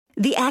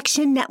The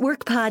Action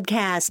Network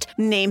Podcast,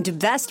 named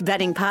Best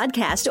Betting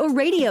Podcast or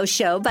Radio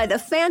Show by the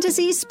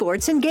Fantasy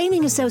Sports and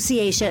Gaming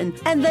Association,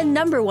 and the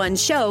 #1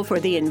 show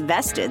for the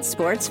invested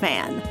sports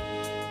fan.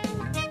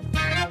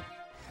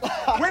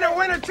 Winner,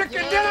 winner,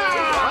 chicken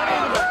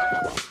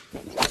dinner!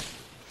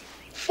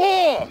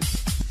 4.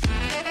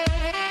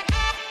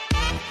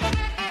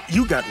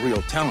 You got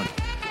real talent.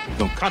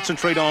 Don't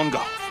concentrate on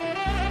golf.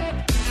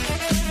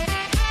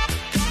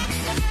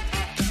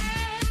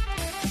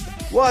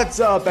 What's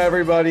up,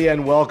 everybody,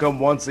 and welcome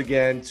once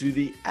again to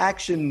the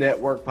Action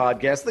Network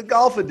Podcast, the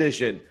Golf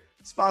Edition,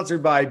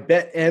 sponsored by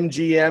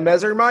BetMGM.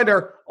 As a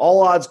reminder,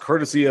 all odds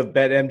courtesy of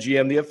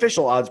BetMGM, the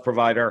official odds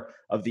provider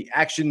of the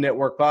Action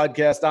Network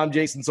Podcast. I'm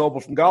Jason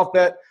Sobel from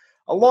GolfBet.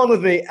 Along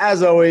with me,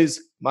 as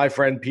always, my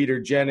friend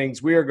Peter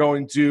Jennings. We are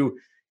going to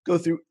go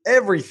through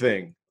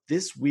everything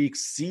this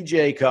week's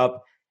CJ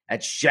Cup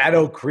at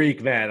Shadow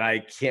Creek, man. I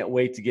can't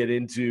wait to get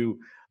into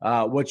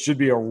what should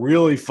be a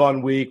really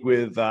fun week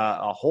with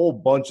a whole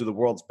bunch of the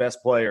world's best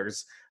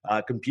players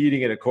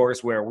competing in a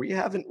course where we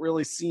haven't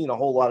really seen a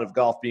whole lot of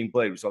golf being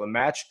played. We saw the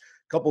match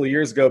a couple of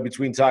years ago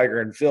between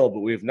Tiger and Phil, but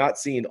we have not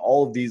seen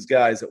all of these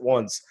guys at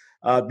once.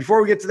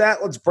 Before we get to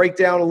that, let's break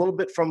down a little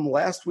bit from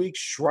last week's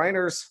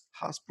Shriners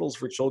Hospitals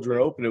for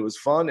Children Open. It was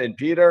fun. And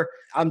Peter,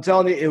 I'm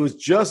telling you, it was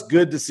just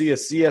good to see a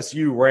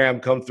CSU Ram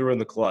come through in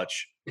the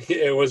clutch.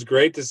 It was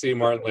great to see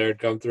Martin Laird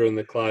come through in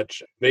the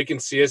clutch, making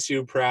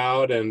CSU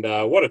proud, and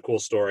what a cool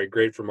story.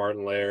 Great for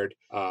Martin Laird.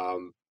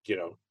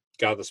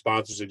 Got the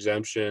sponsors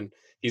exemption.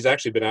 He's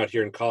actually been out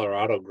here in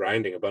Colorado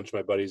grinding. A bunch of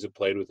my buddies have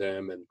played with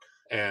him,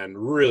 and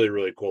really,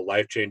 really cool,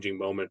 life-changing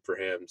moment for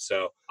him.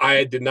 So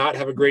I did not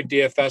have a great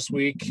DFS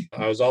week.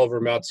 I was all over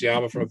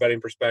Matsuyama from a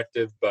betting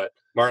perspective, but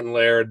Martin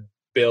Laird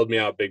bailed me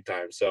out big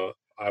time. So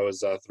I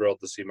was thrilled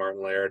to see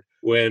Martin Laird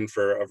win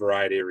for a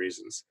variety of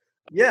reasons.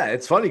 Yeah,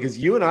 it's funny because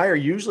you and I are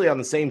usually on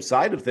the same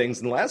side of things.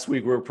 And last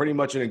week, we were pretty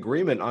much in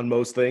agreement on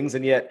most things.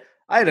 And yet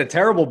I had a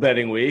terrible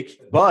betting week,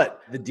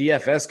 but the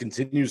DFS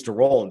continues to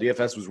roll. And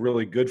DFS was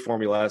really good for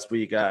me last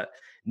week.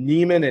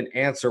 Neiman and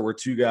Answer were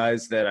two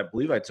guys that I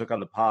believe I took on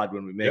the pod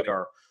when we make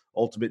our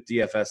ultimate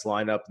DFS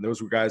lineup. And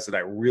those were guys that I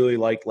really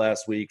liked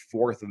last week,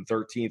 4th and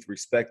 13th,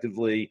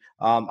 respectively.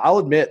 I'll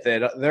admit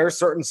that there are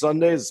certain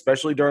Sundays,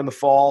 especially during the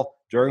fall,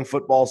 during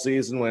football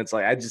season, when it's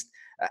like,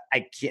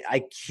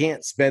 I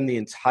can't spend the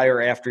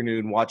entire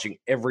afternoon watching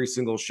every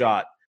single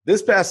shot.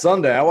 This past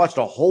Sunday, I watched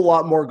a whole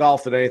lot more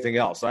golf than anything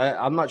else.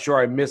 I'm not sure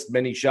I missed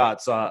many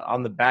shots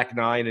on the back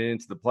nine and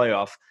into the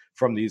playoff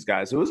from these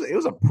guys. It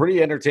was a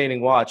pretty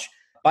entertaining watch.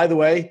 By the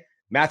way,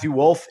 Matthew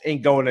Wolff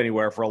ain't going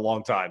anywhere for a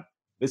long time.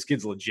 This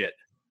kid's legit.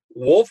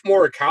 Wolff,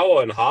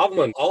 Morikawa, and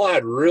Hovland all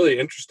had really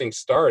interesting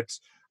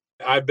starts.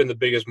 I've been the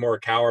biggest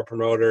Morikawa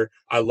promoter.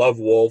 I love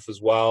Wolff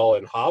as well.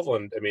 And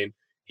Hovland,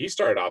 he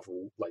started off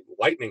like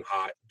lightning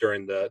hot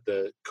during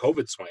the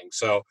COVID swing.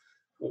 So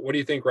what do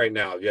you think right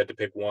now? If you had to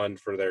pick one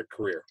for their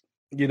career.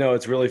 You know,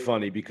 it's really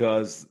funny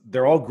because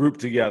they're all grouped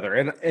together.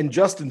 And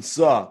Justin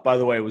Suh, by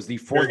the way, was the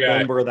 4th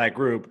member of that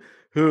group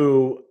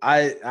who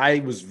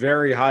I was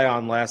very high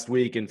on last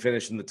week and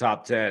finished in the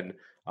top 10.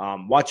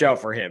 Watch out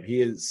for him.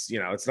 He is,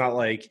 it's not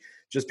like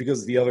just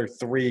because the other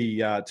 3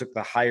 took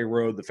the high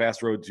road, the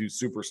fast road to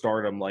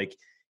superstardom, like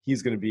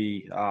he's going to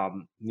be,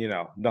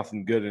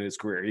 nothing good in his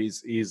career.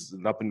 He's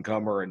an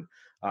up-and-comer and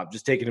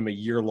just taking him a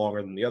year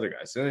longer than the other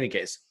guys. In any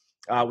case,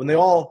 when they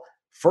all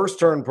first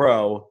turned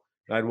pro,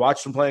 and I'd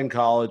watched them play in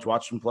college,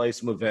 watched them play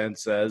some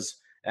events as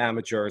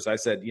amateurs, I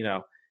said,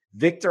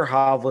 Victor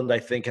Hovland, I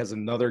think, has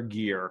another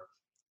gear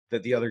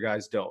that the other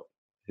guys don't.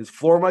 His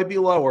floor might be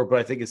lower, but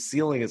I think his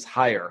ceiling is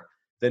higher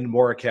than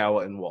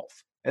Morikawa and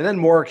Wolff. And then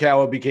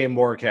Morikawa became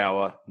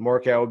Morikawa.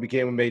 Morikawa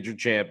became a major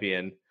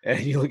champion. And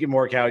you look at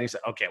Morikawa and you say,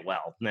 okay,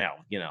 well, now,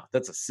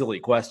 that's a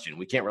silly question.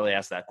 We can't really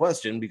ask that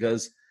question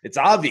because it's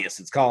obvious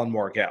it's Colin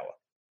Morikawa.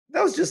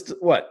 That was just,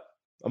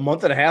 a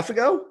month and a half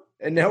ago?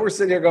 And now we're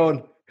sitting here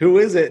going, who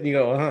is it? And you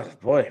go, oh,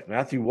 boy,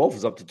 Matthew Wolff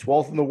is up to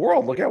 12th in the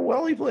world. Look how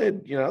well he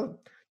played,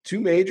 2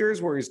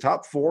 majors where he's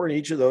top 4 in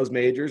each of those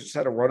majors. Just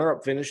had a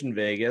runner-up finish in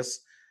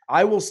Vegas.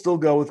 I will still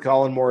go with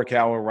Colin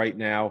Morikawa right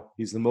now.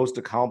 He's the most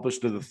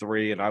accomplished of the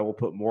 3, and I will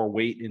put more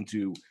weight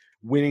into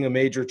winning a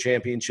major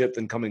championship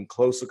than coming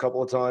close a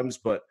couple of times.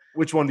 But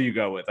which one do you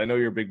go with? I know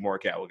you're a big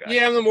Morikawa guy.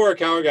 Yeah, I'm the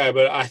Morikawa guy,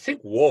 but I think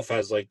Wolff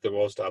has the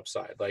most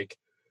upside.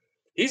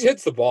 He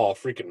hits the ball a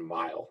freaking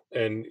mile,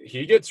 and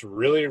he gets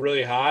really,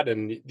 really hot.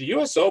 And the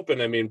U.S.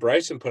 Open,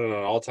 Bryson put in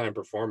an all-time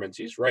performance.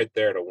 He's right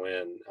there to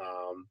win.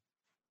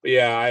 But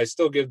yeah, I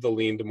still give the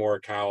lean to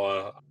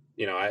Morikawa.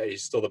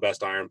 He's still the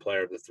best iron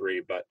player of the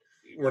 3, but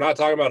we're not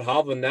talking about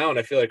Hovland now, and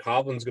I feel like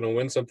Hovland's going to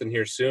win something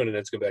here soon, and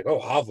it's going to be like,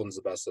 oh, Hovland's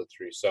the best of the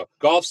 3. So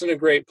golf's in a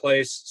great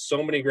place.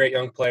 So many great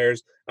young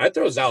players. I'd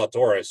throw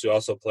Zalatoris, who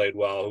also played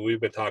well, who we've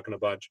been talking a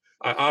bunch.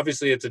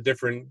 Obviously, it's a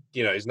different,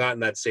 he's not in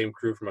that same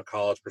crew from a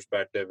college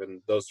perspective,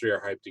 and those 3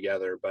 are hyped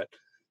together, but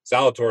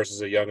Zalatoris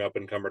is a young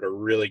up-and-comer to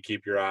really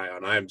keep your eye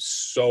on. I'm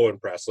so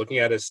impressed. Looking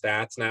at his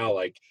stats now,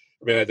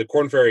 the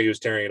Korn Ferry, he was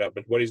tearing it up,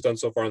 but what he's done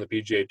so far on the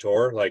PGA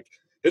Tour,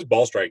 his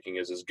ball striking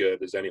is as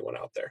good as anyone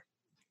out there.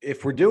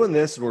 if we're doing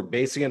this and we're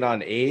basing it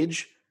on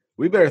age,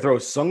 we better throw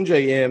Sung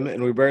Jae Im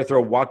and we better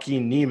throw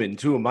Joaquin Neiman,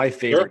 two of my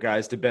favorite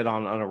guys to bet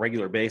on a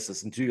regular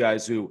basis, and two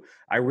guys who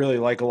I really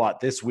like a lot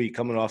this week,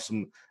 coming off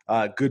some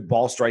good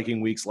ball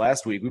striking weeks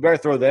last week. We better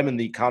throw them in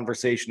the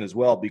conversation as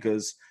well,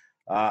 because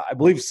I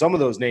believe some of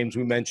those names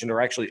we mentioned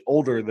are actually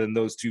older than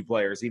those two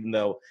players, even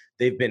though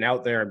they've been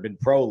out there and been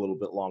pro a little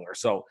bit longer.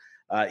 So,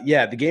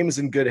 the game is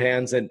in good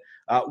hands. And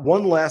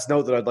one last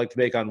note that I'd like to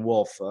make on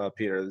Wolf,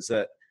 Peter, is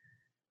that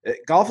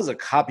golf is a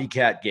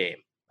copycat game.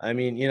 I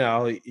mean,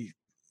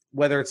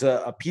 whether it's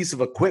a piece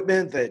of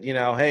equipment that,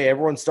 hey,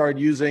 everyone started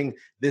using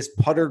this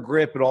putter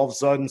grip and all of a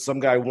sudden some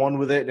guy won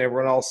with it and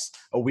everyone else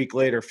a week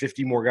later,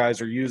 50 more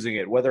guys are using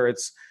it. Whether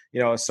it's,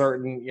 a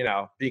certain,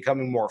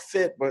 becoming more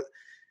fit, but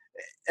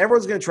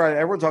everyone's going to try.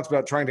 Everyone talks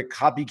about trying to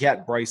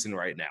copycat Bryson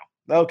right now.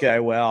 Okay,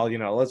 well,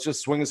 let's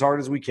just swing as hard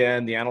as we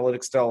can. The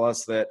analytics tell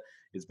us that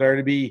it's better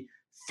to be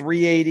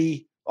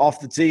 380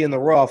 off the tee in the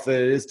rough than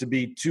it is to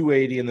be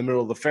 280 in the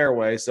middle of the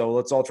fairway. So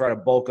let's all try to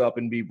bulk up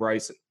and be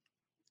Bryson.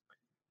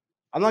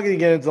 I'm not going to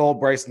get into the whole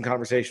Bryson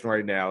conversation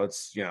right now.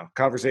 It's,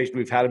 conversation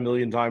we've had a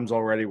million times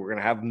already. We're going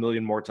to have a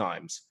million more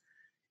times.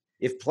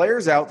 If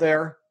players out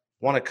there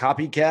want to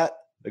copycat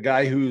the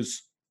guy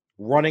who's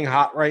running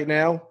hot right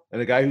now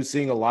and a guy who's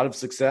seeing a lot of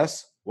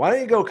success, why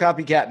don't you go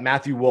copycat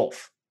Matthew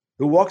Wolff,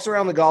 who walks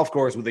around the golf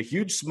course with a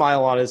huge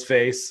smile on his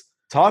face,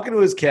 talking to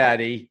his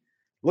caddy,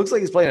 looks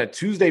like he's playing a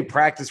Tuesday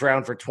practice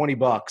round for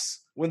 $20.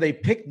 When they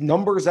pick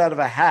numbers out of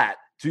a hat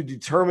to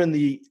determine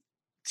the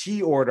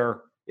tee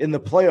order in the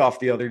playoff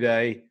the other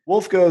day,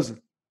 Wolff goes,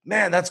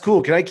 man, that's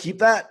cool. Can I keep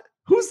that?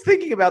 Who's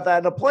thinking about that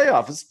in a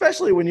playoff,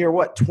 especially when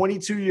you're,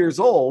 22 years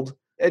old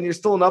and you're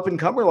still an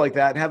up-and-comer like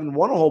that and haven't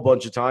won a whole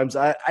bunch of times?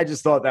 I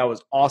just thought that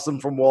was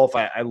awesome from Wolff.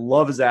 I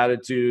love his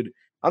attitude.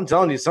 I'm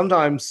telling you,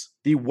 sometimes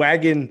the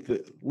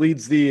wagon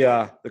leads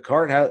the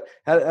cart.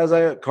 Has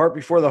a cart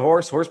before the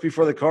horse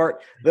before the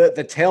cart.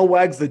 The tail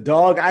wags the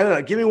dog. I don't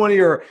know. Give me one of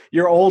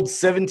your old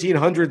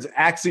 1700s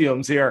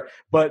axioms here,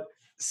 but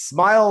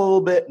smile a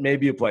little bit,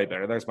 maybe you play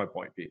better. That's my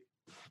point, Pete.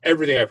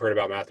 Everything I've heard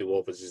about Matthew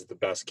Wolff is he's the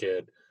best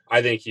kid.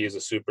 I think he is a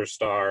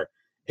superstar,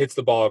 hits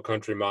the ball a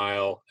country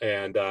mile,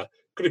 and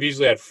could have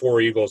easily had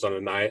 4 eagles on a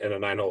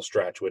 9-hole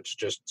stretch, which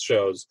just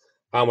shows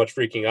how much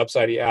freaking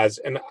upside he has.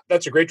 And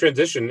that's a great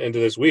transition into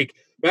this week.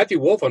 Matthew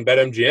Wolff on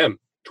BetMGM,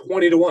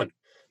 20-1.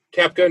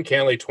 Koepka and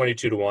Cantlay,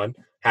 22-1.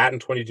 Hatton,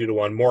 22-1.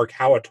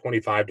 Morikawa,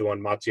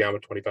 25-1.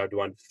 Matsuyama,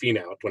 25-1.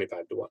 Finau,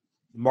 25-1.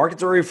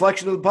 Market's a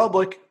reflection of the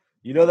public.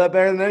 You know that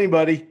better than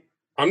anybody.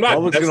 I'm not.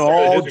 Public's going to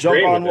all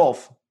jump on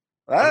Wolff.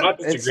 I'm not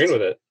disagreeing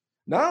with it.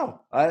 No,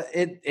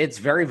 it's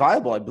very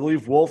viable. I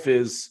believe Wolff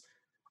is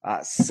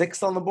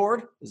 6th on the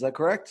board. Is that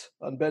correct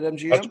on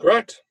BetMGM? That's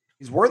correct.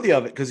 He's worthy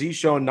of it because he's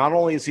shown not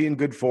only is he in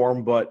good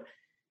form, but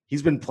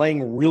he's been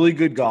playing really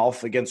good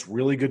golf against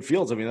really good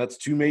fields. I mean, that's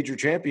 2 major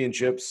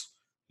championships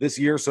this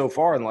year so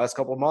far in the last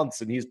couple of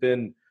months, and he's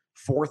been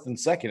 4th and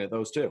 2nd at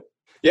those 2.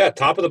 Yeah,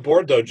 top of the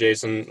board, though,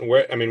 Jason.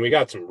 We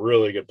got some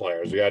really good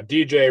players. We got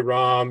DJ,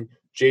 Rahm,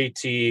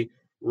 JT,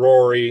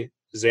 Rory,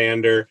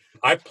 Xander.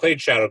 I've played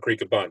Shadow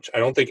Creek a bunch. I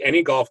don't think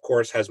any golf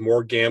course has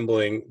more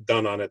gambling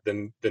done on it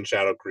than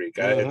Shadow Creek.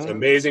 It's an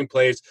amazing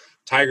place.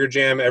 Tiger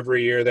Jam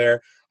every year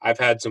there. I've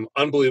had some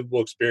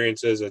unbelievable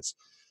experiences. It's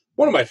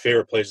one of my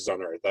favorite places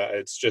on earth.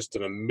 It's just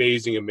an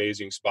amazing,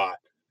 amazing spot.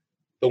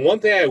 The one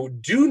thing I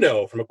do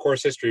know from a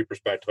course history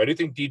perspective, I do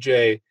think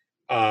DJ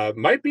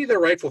might be the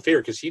rightful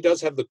favorite because he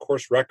does have the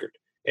course record.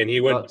 And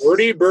he went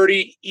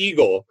birdie,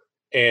 eagle.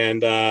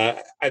 And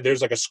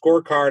there's like a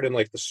scorecard in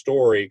like the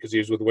story because he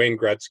was with Wayne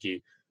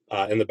Gretzky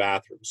in the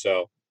bathroom.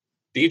 So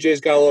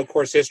DJ's got a little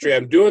course history.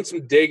 I'm doing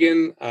some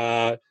digging.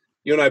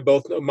 You and I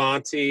both know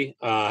Monty.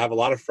 Have a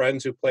lot of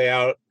friends who play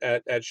out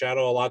at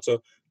Shadow a lot.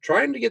 So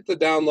trying to get the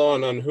down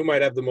low on who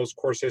might have the most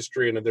course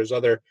history and if there's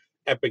other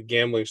epic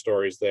gambling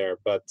stories there.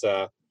 But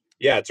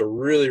yeah, it's a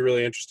really,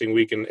 really interesting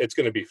week, and it's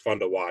going to be fun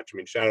to watch. I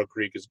mean, Shadow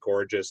Creek is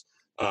gorgeous.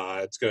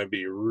 It's going to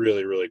be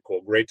really, really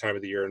cool. Great time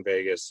of the year in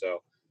Vegas.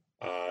 So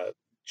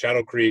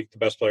Shadow Creek, the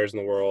best players in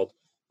the world.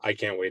 I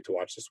can't wait to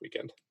watch this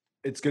weekend.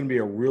 It's going to be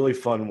a really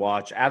fun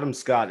watch. Adam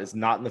Scott is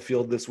not in the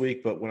field this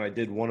week, but when I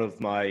did one of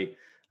my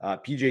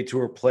PGA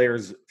Tour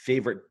players'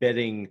 favorite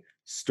betting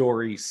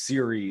story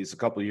series a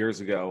couple of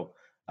years ago,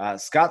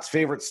 Scott's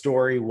favorite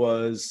story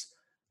was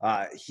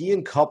he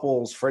and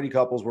Freddie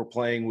Couples were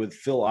playing with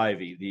Phil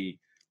Ivey, the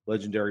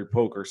legendary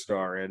poker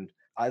star, and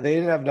they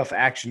didn't have enough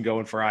action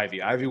going for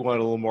Ivey. Ivey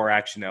wanted a little more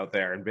action out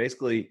there, and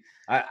basically,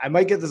 I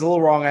might get this a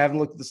little wrong. I haven't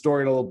looked at the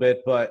story in a little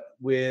bit, but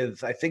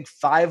with, I think,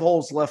 5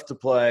 holes left to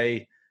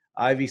play,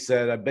 Ivey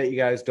said, I bet you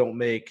guys don't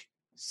make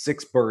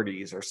 6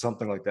 birdies or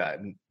something like that,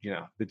 and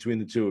between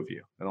the two of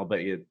you, and I'll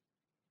bet you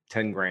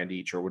 $10,000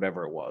 each or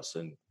whatever it was.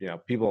 And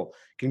people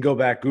can go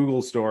back,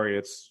 Google story.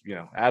 It's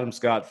Adam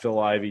Scott, Phil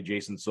Ivey,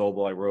 Jason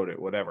Sobel. I wrote it,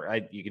 whatever.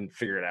 You can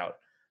figure it out.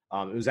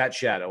 It was at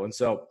Shadow, and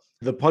so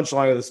the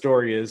punchline of the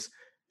story is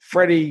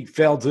Freddie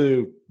failed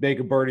to make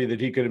a birdie that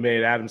he could have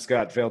made. Adam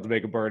Scott failed to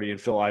make a birdie, and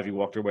Phil Ivey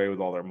walked away with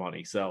all their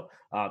money. So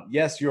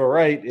yes, you're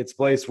right. It's a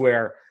place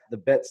where The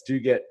bets do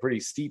get pretty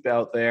steep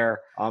out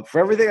there. For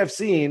everything I've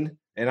seen,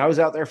 and I was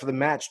out there for the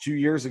match 2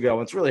 years ago,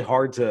 and it's really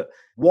hard to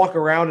walk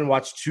around and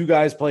watch two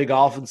guys play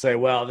golf and say,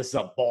 well, this is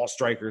a ball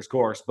striker's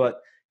course. But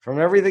from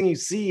everything you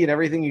see and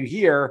everything you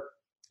hear,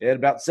 at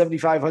about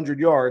 7,500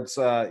 yards,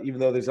 even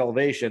though there's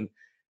elevation,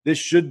 this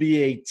should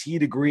be a tee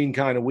to green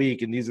kind of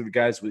week. And these are the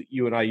guys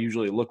you and I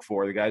usually look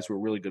for, the guys who are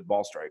really good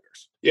ball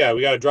strikers. Yeah,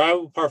 we got a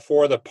drive par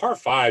 4. The par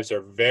 5s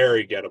are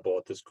very gettable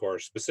at this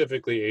course,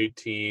 specifically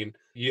 18.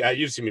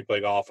 You've seen me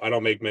play golf. I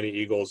don't make many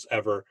eagles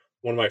ever.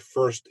 One of my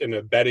first in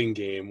a betting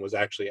game was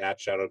actually at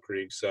Shadow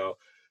Creek. So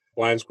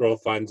Blind Squirrel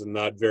finds a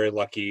nut, very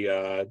lucky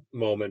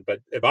moment.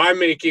 But if I'm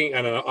making,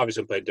 and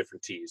obviously I'm playing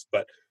different tees,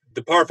 but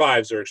the par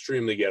 5s are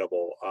extremely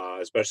gettable,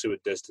 especially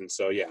with distance.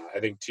 So, yeah, I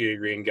think tee to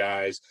green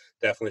guys,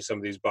 definitely some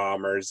of these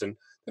bombers. And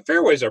the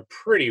fairways are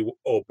pretty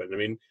open. I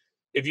mean,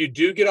 if you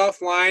do get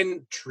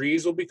offline,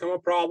 trees will become a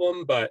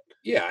problem. But,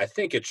 yeah, I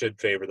think it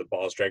should favor the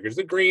ball strikers.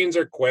 The greens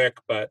are quick,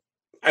 but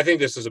I think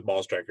this is a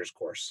ball striker's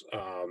course.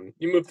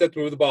 You have to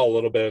move the ball a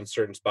little bit in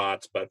certain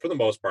spots, but for the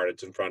most part,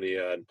 it's in front of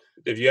you. And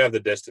if you have the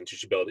distance, you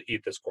should be able to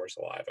eat this course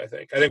alive, I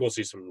think. I think we'll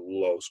see some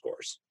low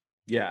scores.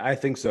 Yeah, I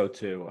think so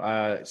too.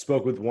 I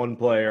spoke with one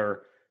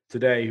player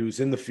today who's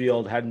in the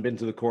field, hadn't been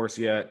to the course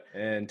yet,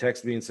 and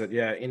texted me and said,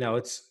 yeah,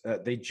 it's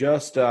they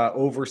just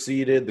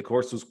overseeded. The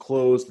course was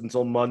closed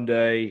until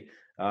Monday.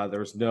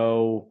 There's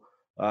no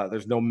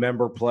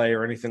member play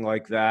or anything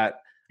like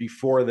that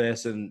before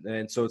this.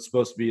 And so it's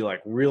supposed to be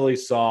like really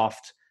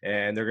soft,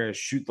 and they're going to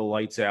shoot the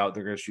lights out.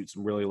 They're going to shoot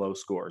some really low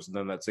scores. And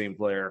then that same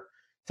player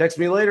texted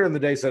me later in the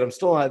day, said, I'm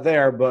still not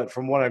there, but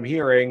from what I'm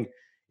hearing,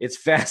 it's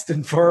fast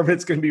and firm.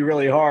 It's going to be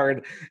really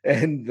hard,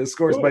 and the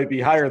scores might be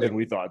higher than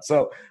we thought.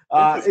 So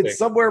it's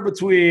somewhere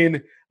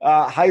between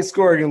high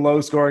scoring and low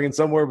scoring, and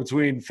somewhere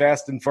between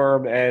fast and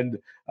firm and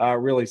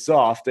really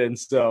soft. And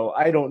so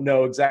I don't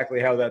know exactly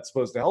how that's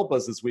supposed to help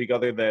us this week,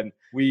 other than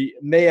we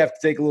may have to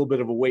take a little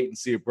bit of a wait and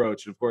see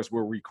approach. And of course,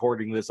 we're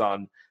recording this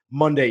on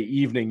Monday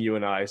evening, you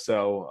and I.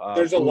 So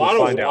there's a lot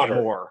of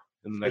water. More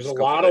there's a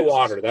lot of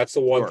water. That's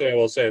the one thing I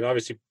will say. And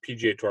obviously,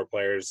 PGA Tour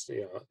players,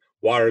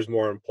 water is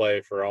more in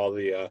play for all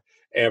the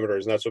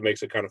amateurs, and that's what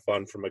makes it kind of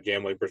fun from a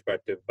gambling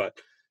perspective. But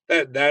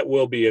that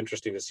will be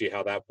interesting to see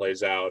how that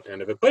plays out.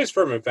 And if it plays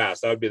firm and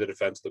fast, that would be the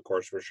defense of the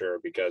course for sure,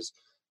 because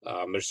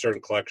there's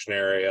certain collection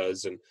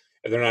areas, and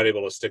if they're not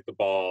able to stick the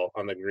ball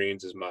on the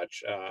greens as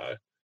much,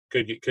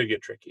 could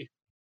get tricky.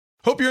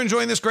 Hope you're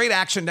enjoying this great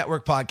Action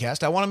Network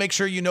podcast. I want to make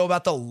sure you know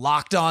about the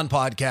Locked On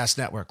Podcast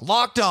Network.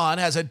 Locked On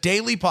has a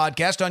daily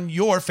podcast on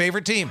your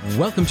favorite team.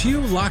 Welcome to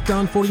Locked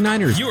On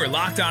 49ers. You are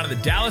locked on to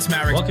the Dallas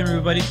Mavericks. Welcome,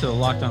 everybody, to the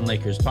Locked On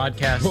Lakers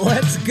podcast.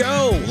 Let's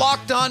go.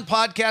 Locked On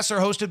podcasts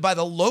are hosted by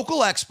the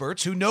local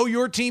experts who know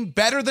your team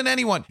better than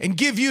anyone and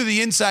give you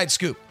the inside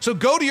scoop. So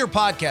go to your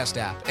podcast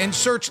app and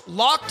search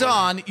Locked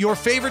On, your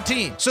favorite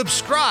team.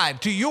 Subscribe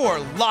to your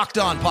Locked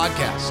On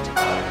podcast.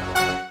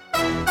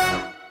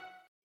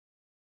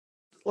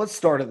 Let's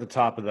start at the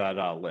top of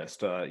that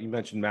list. You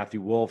mentioned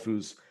Matthew Wolff,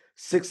 who's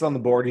sixth on the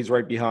board. He's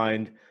right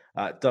behind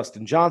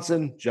Dustin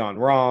Johnson, John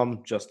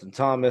Rahm, Justin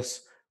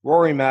Thomas,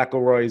 Rory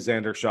McIlroy,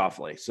 Xander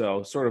Schauffele.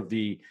 So sort of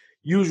the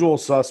usual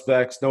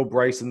suspects. No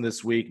Bryson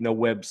this week, no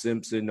Webb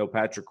Simpson, no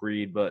Patrick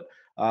Reed. But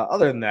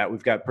other than that,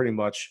 we've got pretty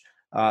much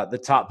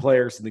the top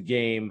players in the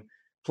game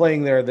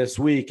playing there this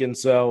week. And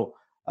so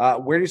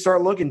where do you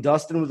start looking?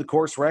 Dustin with the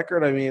course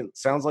record? I mean, it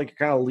sounds like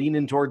you're kind of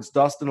leaning towards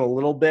Dustin a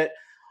little bit.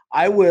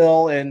 I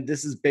will, and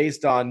this is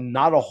based on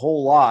not a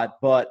whole lot,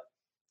 but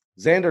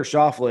Xander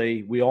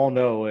Schauffele, we all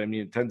know, I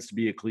mean, it tends to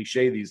be a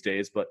cliche these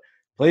days, but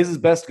plays his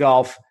best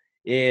golf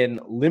in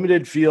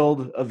limited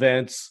field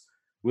events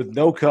with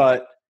no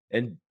cut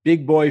and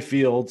big boy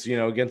fields,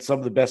 against some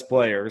of the best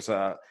players.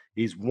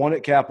 He's won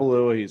at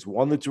Kapalua. He's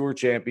won the Tour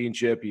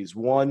Championship. He's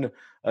won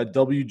a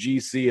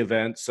WGC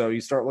event. So you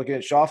start looking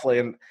at Schauffele,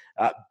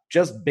 and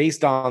just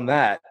based on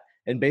that,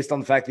 and based on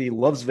the fact that he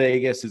loves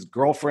Vegas, his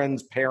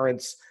girlfriend's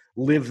parents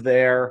live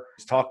there.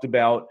 He's talked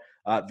about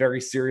very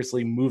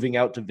seriously moving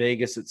out to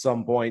Vegas at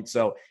some point.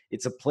 So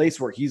it's a place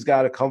where he's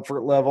got a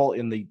comfort level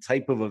in the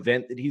type of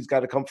event that he's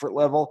got a comfort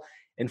level.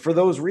 And for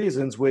those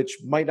reasons, which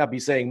might not be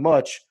saying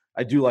much,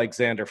 I do like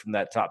Xander from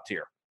that top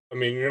tier. I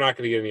mean, you're not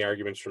going to get any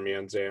arguments from me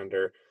on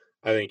Xander.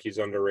 I think he's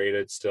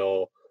underrated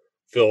still.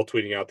 Phil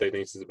tweeting out that he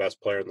thinks he's the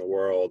best player in the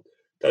world,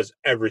 does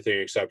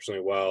everything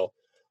exceptionally well.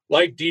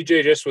 Like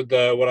DJ, just with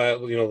the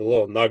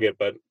little nugget,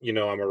 but I'm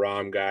a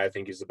Rahm guy. I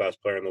think he's the best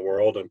player in the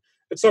world, and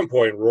at some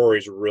point,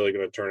 Rory's really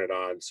going to turn it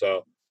on.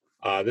 So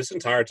this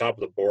entire top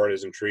of the board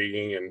is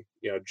intriguing, and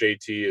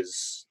JT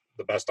is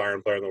the best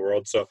iron player in the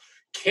world. So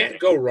can't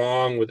go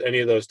wrong with any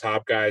of those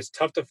top guys.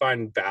 Tough to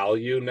find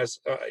value, in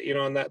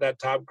that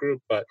top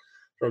group, but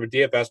from a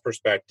DFS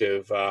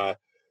perspective,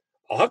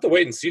 I'll have to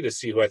wait and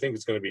see who I think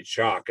is going to be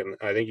chalk. And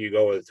I think you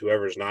go with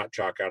whoever's not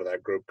chalk out of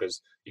that group,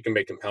 because you can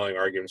make compelling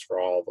arguments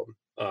for all of them.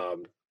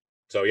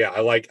 So, yeah,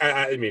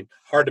 I mean,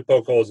 hard to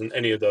poke holes in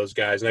any of those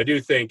guys. And I do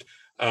think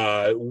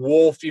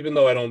Wolff, even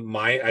though I don't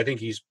mind, I think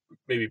he's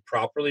maybe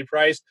properly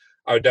priced.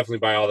 I would definitely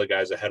buy all the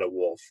guys ahead of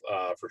Wolff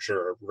for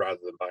sure, rather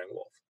than buying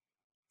Wolff.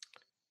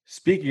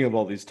 Speaking of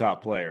all these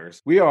top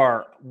players, we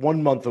are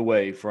 1 month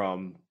away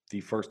from the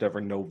first ever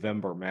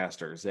November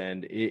Masters.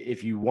 And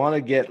if you want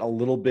to get a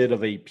little bit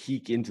of a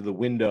peek into the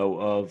window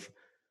of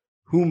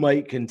who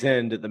might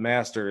contend at the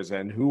Masters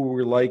and who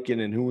we're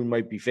liking and who we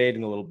might be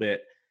fading a little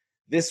bit,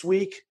 this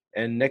week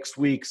and next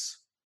week's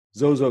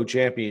Zozo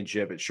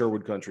Championship at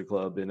Sherwood Country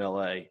Club in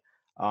LA,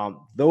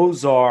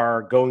 those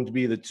are going to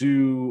be the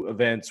two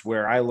events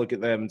where I look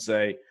at them and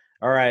say,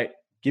 all right,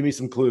 give me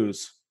some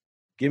clues.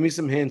 Give me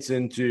some hints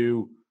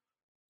into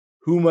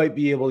who might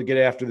be able to get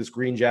after this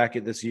green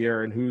jacket this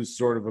year and who's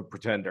sort of a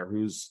pretender,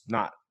 who's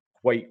not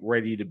quite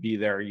ready to be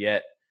there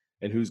yet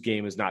and whose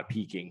game is not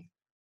peaking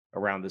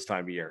around this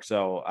time of year.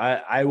 So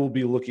I will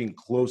be looking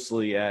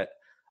closely at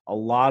a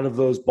lot of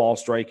those ball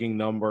striking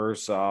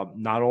numbers,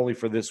 not only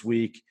for this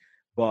week,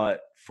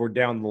 but for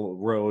down the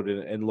road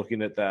and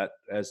looking at that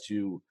as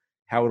to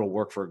how it'll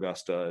work for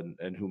Augusta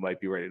and who might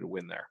be ready to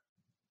win there.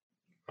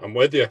 I'm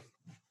with you.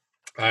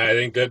 I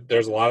think that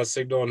there's a lot of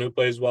signal on who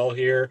plays well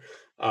here.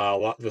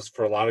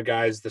 For a lot of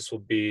guys, this will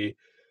be.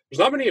 There's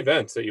not many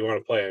events that you want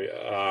to play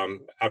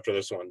after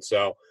this one.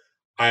 So,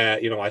 I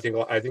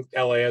think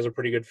LA has a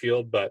pretty good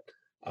field, but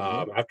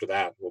after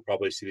that, we'll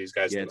probably see these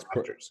guys in the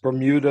Masters.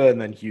 Bermuda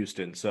and then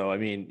Houston. So, I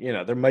mean,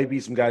 there might be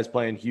some guys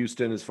playing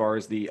Houston as far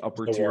as the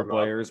upper tier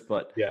players,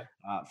 but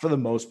for the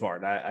most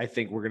part, I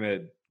think we're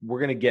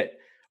gonna get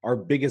our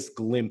biggest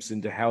glimpse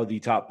into how the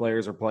top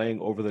players are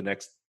playing over the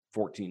next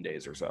 14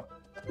 days or so.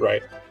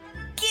 Right.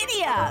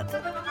 Giddy up!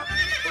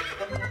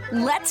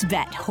 Let's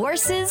bet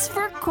horses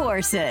for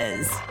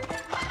courses.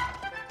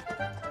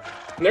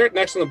 And they're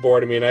next on the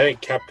board. I mean, I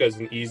think Koepka's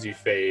an easy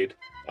fade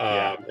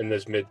in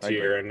this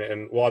mid-tier,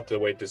 and we'll have to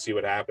wait to see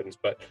what happens.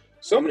 But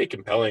so many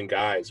compelling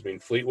guys. I mean,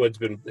 Fleetwood's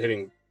been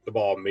hitting the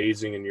ball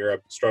amazing in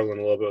Europe, struggling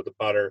a little bit with the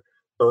putter.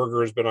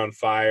 Berger's been on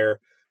fire.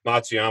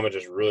 Matsuyama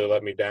just really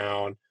let me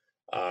down.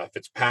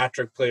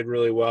 Fitzpatrick played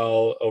really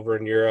well over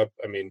in Europe.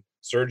 I mean,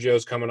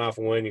 Sergio's coming off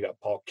a win. You got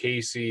Paul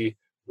Casey,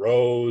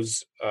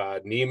 Rose,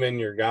 Neiman,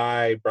 your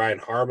guy, Brian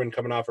Harman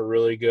coming off a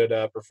really good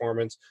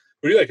performance.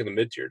 What do you like in the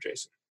mid-tier,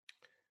 Jason?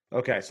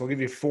 Okay, so I'll give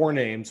you four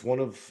names,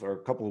 or a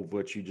couple of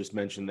which you just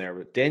mentioned there.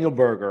 But Daniel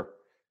Berger.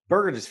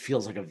 Berger just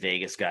feels like a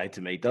Vegas guy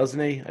to me, doesn't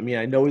he? I mean,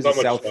 I know he's a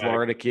South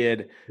Florida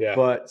kid,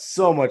 but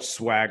so much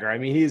swagger. I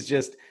mean, he's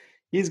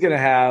gonna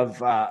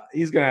have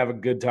a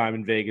good time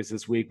in Vegas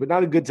this week, but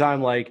not a good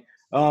time like,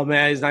 oh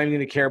man, he's not even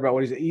gonna care about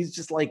what he's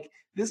just like.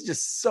 This is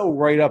just so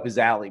right up his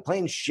alley.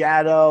 Playing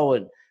shadow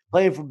and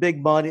playing for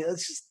big money.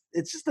 It's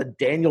just a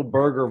Daniel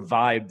Berger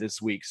vibe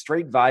this week.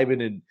 Straight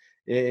vibing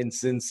in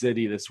Sin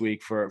City this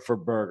week for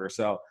Berger.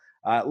 So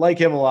I like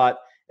him a lot.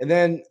 And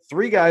then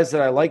three guys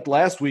that I liked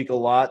last week a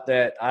lot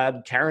that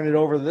I'm carrying it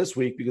over this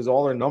week because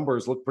all their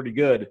numbers look pretty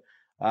good.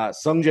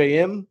 Sung Jae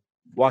Im,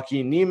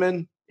 Joaquin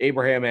Neiman,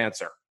 Abraham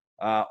Answer.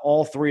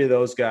 All three of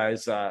those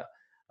guys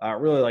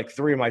really like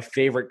three of my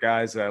favorite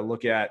guys that I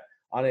look at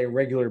on a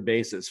regular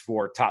basis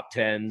for top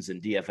 10s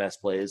and DFS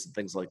plays and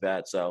things like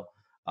that. So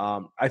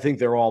I think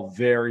they're all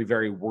very,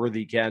 very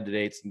worthy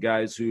candidates and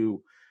guys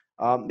who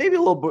maybe a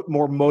little bit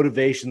more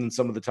motivation than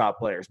some of the top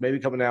players, maybe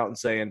coming out and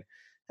saying,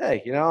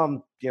 hey,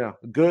 I'm, a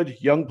good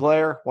young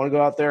player, want to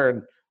go out there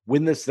and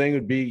win this thing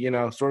would be,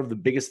 sort of the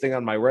biggest thing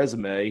on my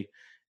resume.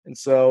 And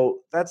so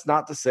that's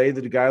not to say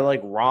that a guy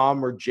like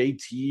Rahm or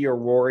JT or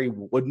Rory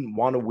wouldn't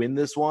want to win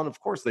this one.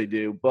 Of course they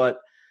do. But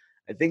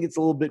I think it's a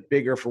little bit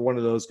bigger for one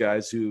of those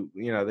guys who,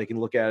 they can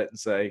look at it and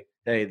say,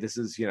 hey, this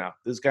is kind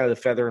of the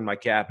feather in my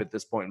cap at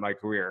this point in my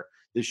career.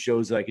 This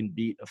shows that I can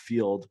beat a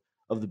field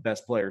of the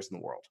best players in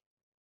the world.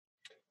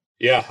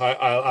 Yeah,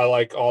 I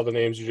like all the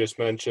names you just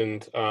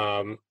mentioned.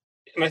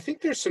 And I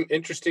think there's some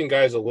interesting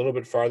guys a little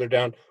bit farther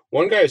down.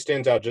 One guy who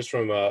stands out just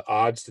from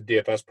odds to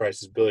DFS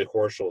price is Billy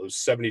Horschel, who's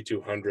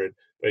 7,200,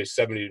 but he's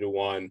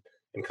 70-1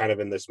 and kind of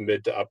in this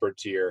mid to upper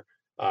tier,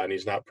 and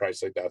he's not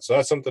priced like that. So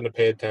that's something to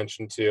pay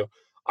attention to.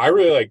 I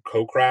really like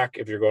Kokrak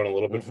if you're going a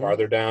little bit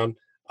farther down.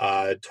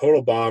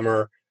 Total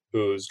Bomber,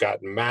 who's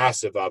got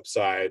massive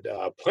upside,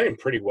 playing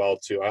pretty well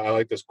too. I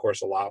like this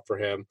course a lot for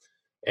him.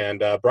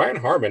 And Brian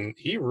Harman,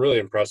 he really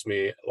impressed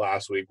me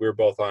last week. We were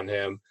both on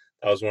him.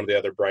 That was one of the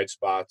other bright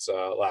spots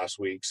last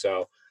week.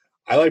 So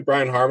I like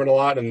Brian Harman a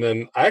lot. And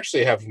then I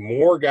actually have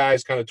more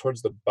guys kind of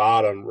towards the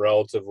bottom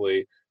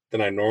relatively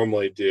than I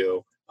normally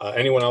do.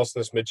 Anyone else in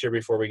this mid-tier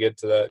before we get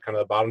to the kind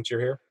of the bottom tier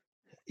here?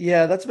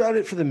 Yeah, that's about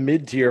it for the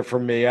mid-tier for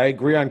me. I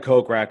agree on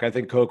Kokrak. I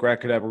think Kokrak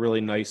could have a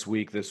really nice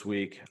week this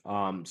week,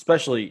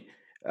 especially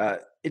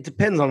it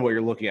depends on what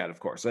you're looking at, of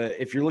course.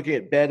 If you're looking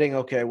at betting,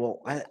 okay,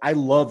 well, I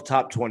love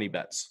top 20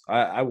 bets.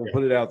 I will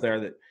put it out there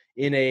that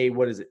in a,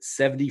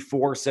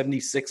 74,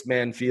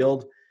 76-man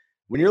field,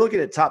 when you're looking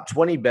at top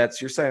 20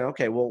 bets, you're saying,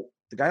 okay, well,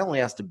 the guy only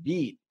has to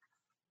beat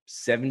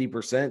 70%,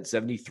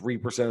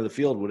 73% of the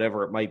field,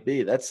 whatever it might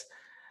be. That's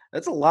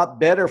a lot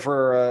better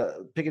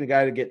for picking a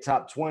guy to get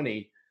top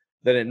 20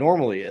 than it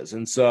normally is.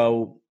 And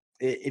so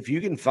if you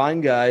can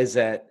find guys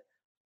at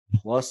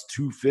plus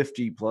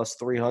 250, plus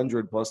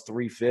 300, plus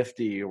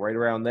 350, right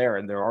around there,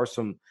 and there are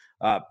some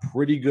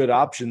pretty good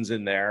options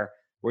in there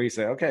where you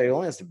say, okay, he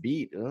only has to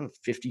beat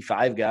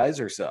 55 guys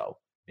or so.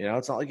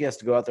 It's not like he has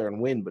to go out there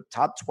and win, but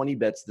top 20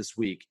 bets this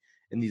week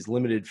in these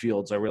limited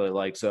fields I really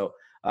like. So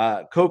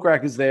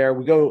Kokrak is there.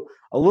 We go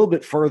a little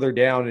bit further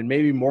down, and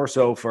maybe more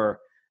so for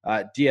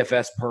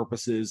DFS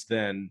purposes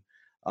than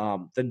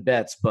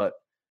bets. But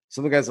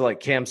some of the guys are like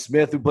Cam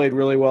Smith, who played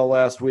really well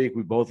last week.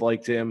 We both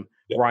liked him.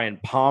 Yep. Ryan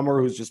Palmer,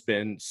 who's just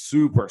been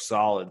super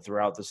solid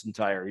throughout this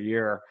entire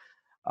year.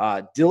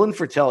 Dylan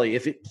Fratelli,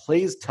 if it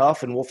plays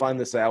tough, and we'll find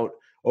this out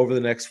over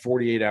the next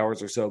 48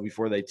 hours or so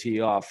before they tee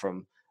off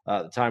from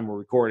the time we're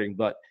recording.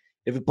 But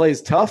if it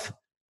plays tough,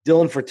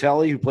 Dylan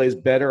Fratelli, who plays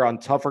better on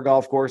tougher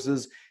golf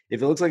courses.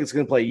 If it looks like it's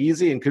going to play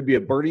easy and could be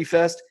a birdie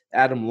fest,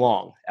 Adam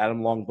Long.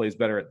 Adam Long plays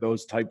better at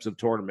those types of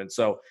tournaments.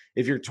 So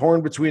if you're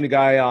torn between a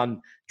guy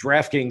on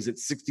DraftKings at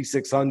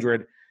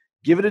 6,600,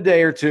 give it a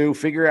day or two.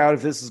 Figure out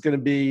if this is going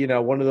to be,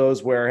 one of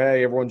those where,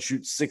 hey, everyone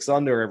shoots 6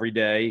 under every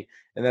day,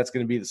 and that's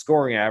going to be the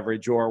scoring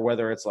average, or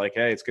whether it's like,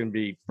 hey, it's going to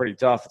be pretty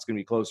tough. It's going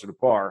to be closer to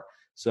par.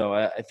 So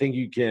I think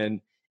you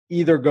can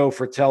either go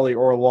Fratelli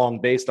or Long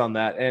based on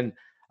that. And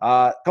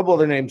a couple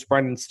other names,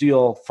 Brendan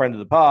Steele, friend of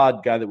the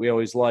pod, guy that we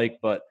always like,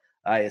 but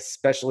I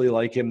especially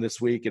like him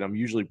this week, and I'm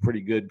usually pretty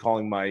good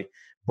calling my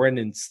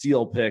Brendan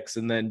Steele picks.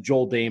 And then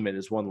Joel Damon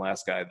is one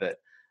last guy that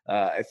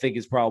I think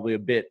is probably a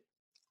bit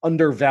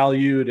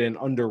undervalued and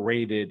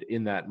underrated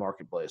in that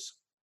marketplace.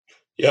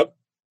 Yep.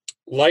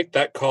 Like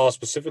that call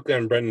specifically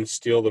on Brendan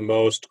Steele the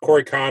most.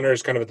 Corey Connor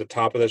is kind of at the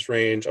top of this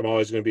range. I'm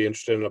always going to be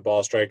interested in a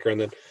ball striker. And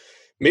then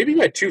maybe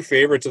my two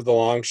favorites of the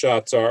long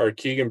shots are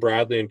Keegan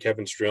Bradley and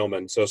Kevin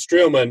Streelman. So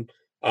Streelman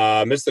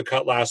missed the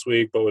cut last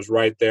week, but was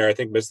right there. I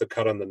think missed the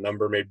cut on the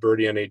number, made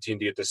birdie on 18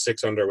 to get to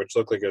 6 under, which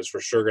looked like it was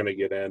for sure going to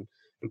get in.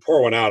 And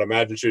pour one out.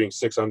 Imagine shooting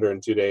 6 under in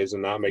 2 days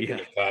and not making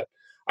the cut.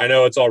 I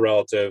know it's all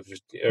relative.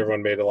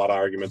 Everyone made a lot of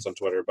arguments on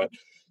Twitter, but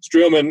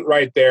Streelman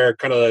right there,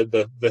 kind of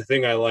the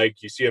thing I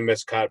like. You see a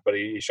missed cut, but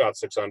he shot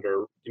 6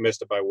 under. He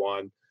missed it by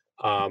 1.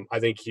 I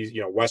think he's,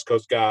 West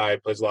Coast guy,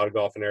 plays a lot of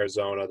golf in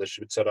Arizona. This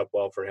should set up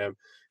well for him.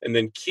 And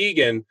then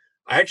Keegan,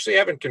 I actually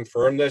haven't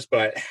confirmed this,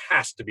 but it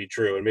has to be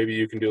true. And maybe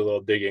you can do a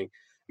little digging.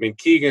 I mean,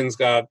 Keegan's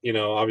got,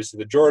 obviously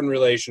the Jordan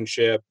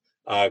relationship,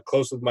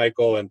 close with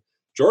Michael, and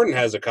Jordan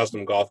has a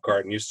custom golf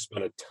cart and used to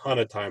spend a ton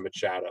of time at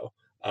Shadow.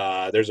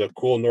 There's a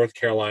cool North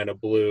Carolina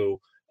blue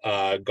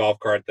golf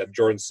cart that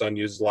Jordan's son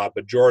uses a lot,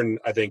 but Jordan,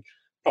 I think,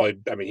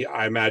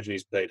 I imagine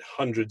he's played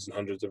hundreds and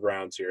hundreds of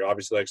rounds here.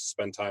 Obviously likes to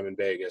spend time in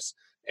Vegas,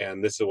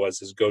 and this was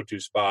his go-to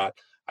spot.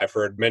 I've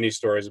heard many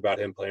stories about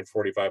him playing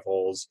 45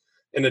 holes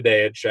in a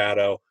day at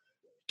Shadow.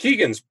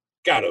 Keegan's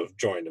got to have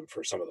joined him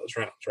for some of those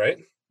rounds, right?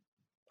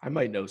 I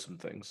might know some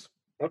things.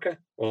 Okay.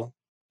 Well,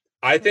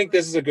 I think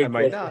this is a good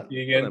course for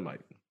Keegan. I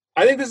might.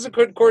 I think this is a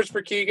good course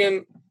for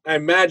Keegan. I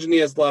imagine he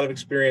has a lot of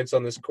experience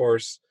on this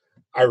course.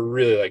 I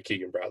really like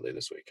Keegan Bradley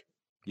this week.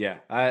 Yeah,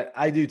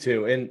 I do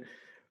too. And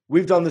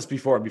we've done this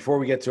before. Before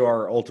we get to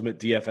our ultimate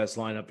DFS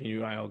lineup, and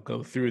you and I'll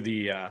go through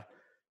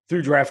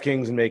through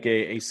DraftKings and make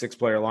a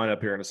 6-player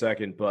lineup here in a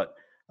second. But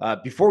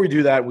before we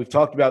do that, we've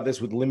talked about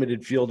this with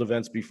limited field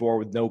events before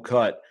with no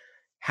cut.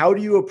 How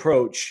do you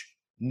approach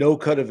no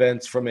cut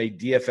events from a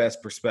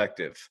DFS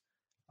perspective?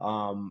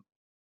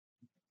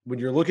 When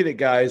you're looking at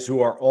guys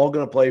who are all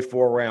going to play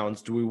 4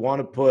 rounds, do we want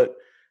to put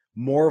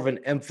more of an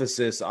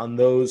emphasis on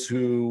those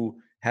who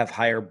have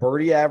higher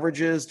birdie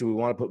averages? Do we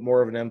want to put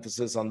more of an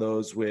emphasis on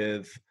those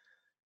with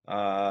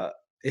I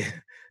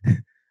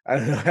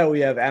don't know how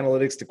we have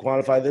analytics to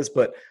quantify this,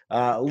 but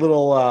a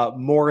little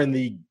more in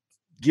the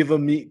give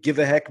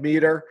a heck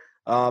meter,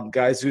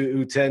 guys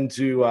who tend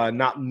to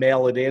not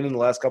mail it in the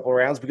last couple of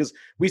rounds, because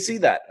we see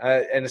that,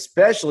 and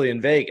especially in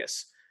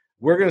Vegas,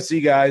 we're going to see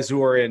guys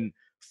who are in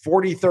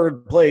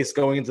 43rd place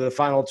going into the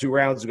final 2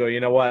 rounds and go, you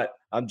know what?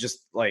 I'm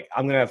going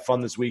to have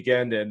fun this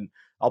weekend and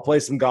I'll play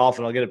some golf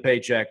and I'll get a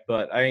paycheck,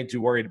 but I ain't too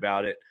worried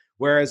about it.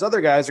 Whereas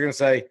other guys are going to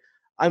say,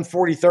 I'm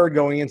 43rd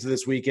going into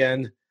this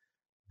weekend,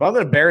 but I'm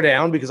going to bear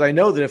down because I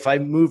know that if I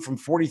move from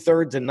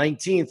 43rd to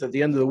 19th at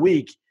the end of the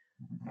week,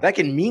 that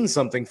can mean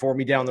something for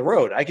me down the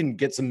road. I can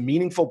get some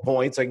meaningful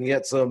points. I can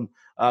get some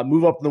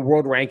move up in the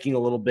world ranking a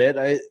little bit.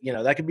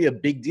 That could be a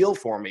big deal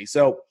for me.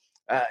 So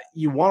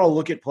you want to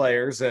look at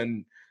players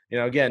and,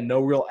 again, no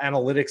real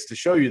analytics to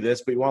show you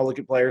this, but you want to look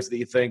at players that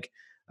you think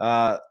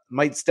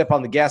might step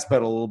on the gas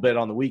pedal a little bit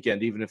on the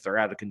weekend, even if they're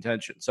out of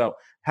contention. So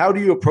how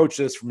do you approach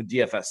this from a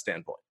DFS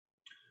standpoint?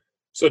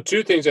 So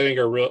 2 things I think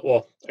are real.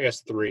 Well, I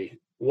guess 3.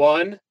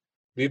 1,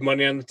 leave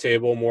money on the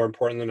table, more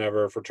important than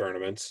ever for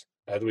tournaments.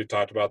 We've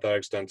talked about that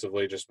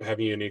extensively. Just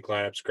having unique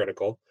lineups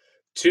critical.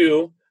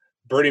 2,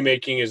 birdie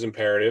making is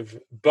imperative,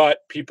 but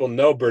people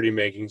know birdie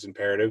making is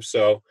imperative.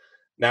 So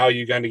now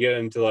you kind of get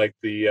into like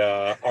the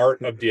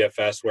art of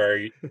DFS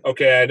where,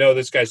 okay, I know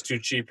this guy's too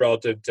cheap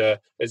relative to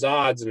his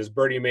odds and his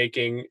birdie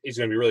making. He's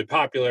going to be really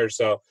popular.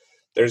 So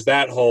there's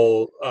that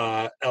whole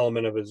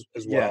element of it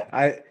as well.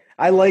 Yeah,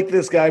 I like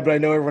this guy, but I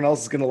know everyone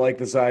else is going to like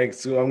this guy,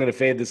 so I'm going to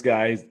fade this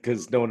guy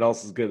because no one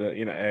else is going to,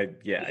 I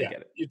get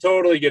it. You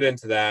totally get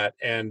into that.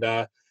 And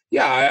I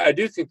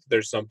do think that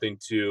there's something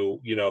to,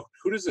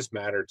 who does this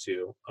matter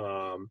to?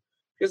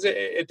 because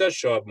it does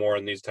show up more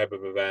in these type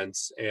of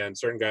events, and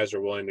certain guys are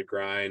willing to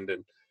grind.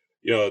 And,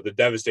 you know, the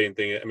devastating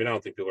thing, I mean, I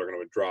don't think people are going to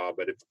withdraw,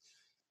 but if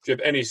you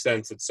have any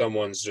sense that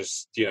someone's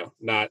just, you know,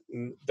 not,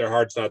 their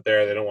heart's not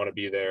there, they don't want to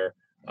be there,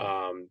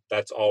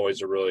 that's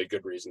always a really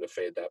good reason to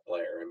fade that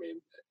player. I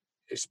mean,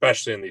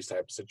 especially in these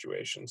type of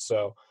situations.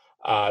 So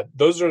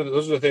those are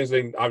the things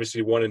that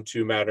obviously 1 and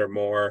 2 matter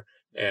more.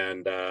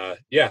 And the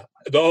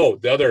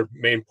other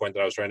main point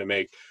that I was trying to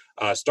make,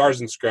 stars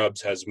and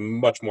scrubs has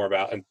much more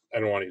value. And I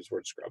don't want to use the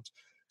word scrubs.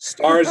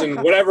 Stars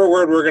and whatever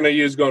word we're going to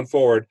use going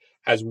forward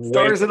has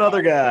stars and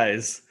other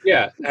guys.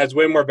 Yeah, has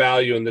way more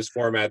value in this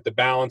format. The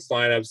balanced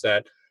lineups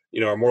that,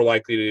 you know, are more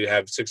likely to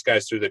have 6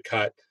 guys through the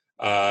cut,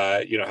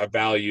 you know, have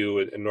value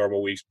in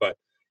normal weeks. But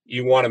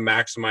you want to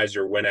maximize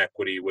your win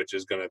equity, which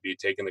is going to be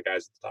taking the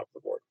guys at the top of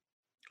the board.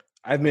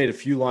 I've made a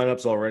few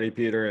lineups already,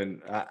 Peter,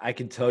 and I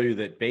can tell you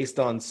that based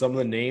on some of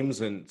the names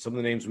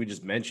we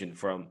just mentioned,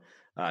 from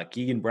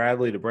Keegan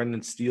Bradley to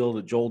Brendan Steele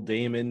to Joel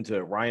Damon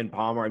to Ryan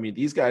Palmer, I mean,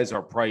 these guys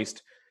are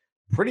priced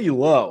pretty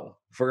low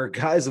for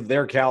guys of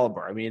their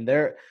caliber. I mean,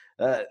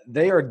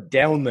 they are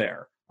down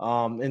there.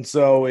 And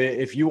so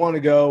if you want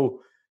to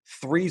go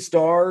 3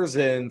 stars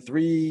and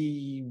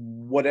 3,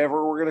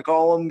 whatever we're going to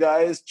call them,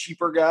 guys,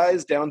 cheaper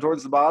guys down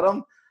towards the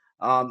bottom,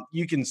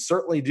 you can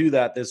certainly do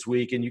that this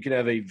week, and you can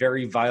have a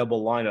very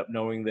viable lineup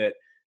knowing that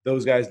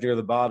those guys near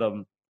the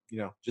bottom, you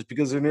know, just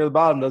because they're near the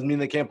bottom doesn't mean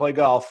they can't play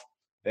golf.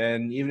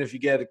 And even if you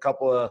get a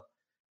couple of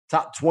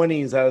top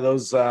 20s out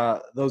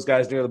of those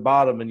guys near the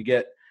bottom and you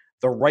get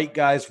the right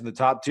guys from the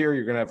top tier,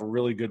 you're going to have a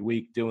really good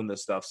week doing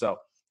this stuff. So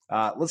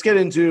let's get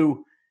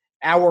into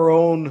our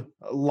own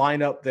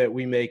lineup that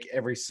we make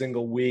every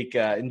single week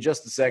in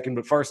just a second.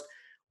 But first,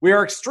 we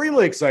are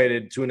extremely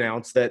excited to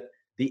announce that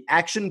the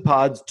Action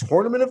Pods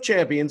Tournament of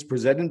Champions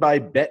presented by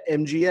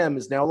BetMGM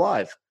is now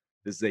live.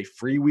 This is a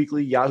free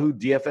weekly Yahoo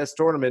DFS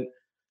tournament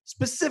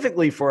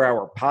specifically for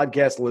our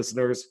podcast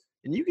listeners,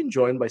 and you can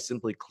join by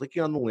simply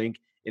clicking on the link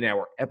in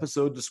our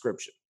episode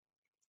description.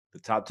 The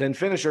top 10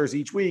 finishers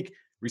each week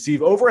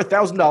receive over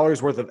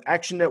 $1,000 worth of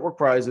Action Network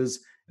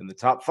prizes, and the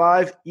top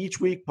 5 each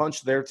week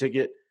punch their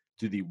ticket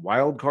to the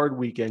Wild Card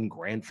Weekend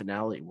Grand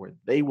Finale, where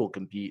they will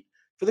compete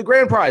for the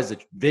grand prize, a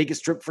Vegas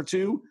trip for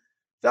 2,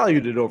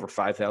 valued at over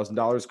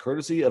 $5,000,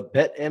 courtesy of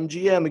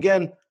BetMGM.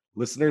 Again,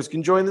 listeners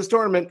can join this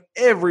tournament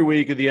every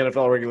week of the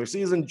NFL regular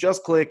season.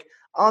 Just click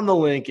on the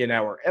link in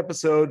our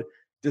episode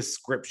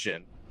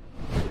description.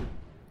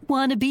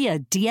 Want to be a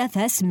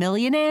DFS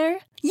millionaire?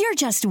 You're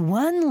just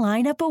one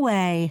lineup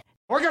away.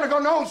 We're going to go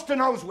nose to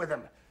nose with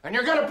him, and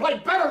you're going to play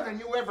better than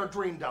you ever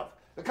dreamed of.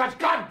 Because,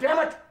 God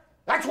damn it,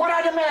 that's what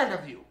I demand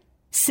of you.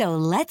 So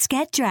let's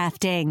get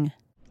drafting.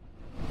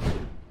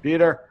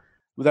 Peter,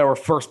 with our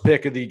first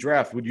pick of the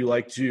draft, would you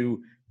like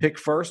to pick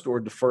first or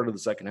defer to the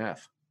second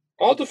half?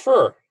 I'll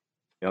defer.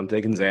 Yeah, I'm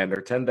taking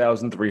Xander,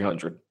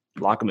 10,300.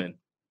 Lock him in.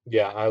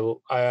 Yeah,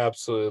 I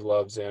absolutely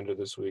love Xander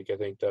this week. I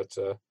think that's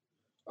a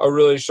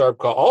really sharp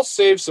call. I'll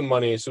save some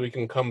money so we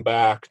can come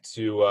back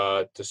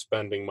to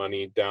spending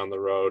money down the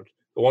road.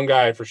 The one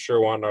guy I for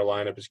sure want in our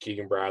lineup is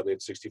Keegan Bradley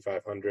at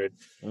 6,500.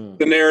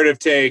 The narrative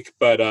take,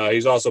 but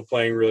he's also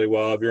playing really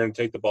well. If you're going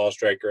to take the ball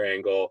striker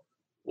angle,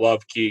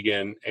 love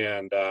Keegan,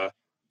 and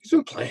he's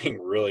been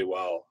playing really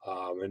well.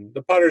 And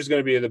the putter is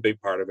going to be the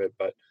big part of it,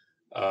 but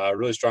a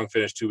really strong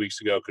finish 2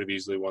 weeks ago. Could have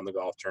easily won the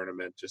golf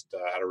tournament. Just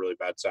had a really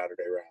bad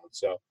Saturday round.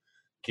 So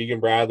Keegan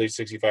Bradley,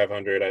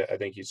 6,500. I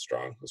think he's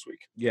strong this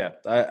week. Yeah,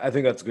 I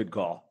think that's a good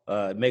call.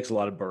 It makes a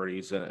lot of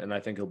birdies, and I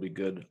think he'll be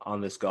good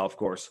on this golf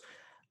course.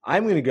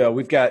 I'm going to go.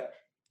 We've got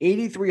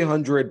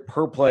 8,300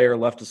 per player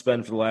left to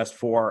spend for the last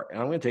 4,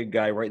 and I'm going to take a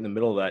guy right in the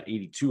middle of that,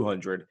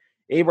 8,200.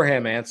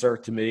 Abraham Answer,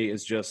 to me,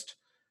 is just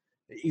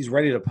 – he's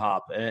ready to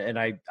pop. And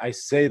I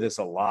say this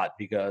a lot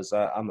because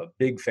I'm a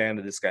big fan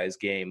of this guy's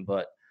game,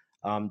 but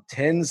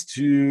tends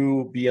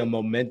to be a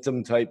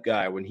momentum-type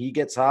guy. When he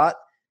gets hot,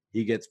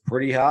 he gets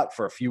pretty hot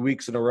for a few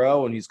weeks in a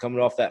row, and he's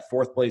coming off that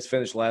 4th-place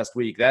finish last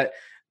week. That,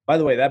 by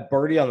the way, that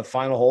birdie on the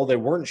final hole, they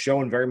weren't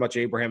showing very much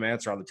Abraham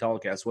Answer on the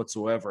telecast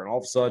whatsoever, and all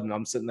of a sudden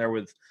I'm sitting there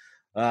with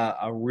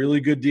a really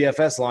good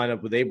DFS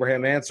lineup with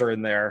Abraham Answer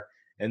in there,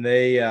 and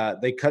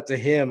they cut to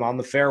him on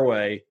the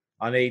fairway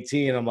on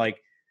 18. I'm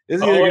like, this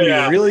is either going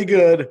to be really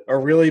good or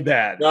really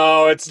bad.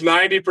 No, it's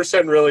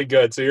 90% really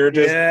good. So you're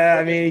just – yeah,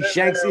 I mean,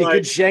 he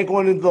could shank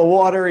one into the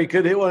water. He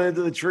could hit one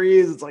into the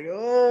trees. It's like,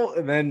 oh,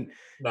 and then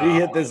he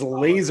hit this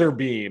laser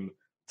beam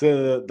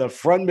to the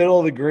front middle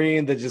of the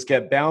green that just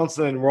kept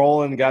bouncing and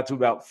rolling, got to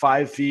about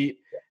 5 feet,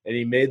 and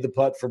he made the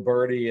putt for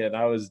birdie, and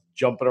I was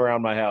jumping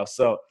around my house.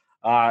 So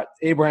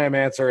Abraham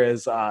Answer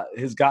has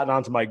gotten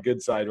onto my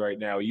good side right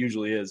now. He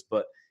usually is,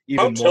 but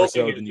even more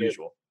so than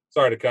usual.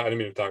 Sorry to cut. I didn't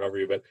mean to talk over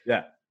you, but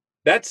yeah.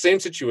 That same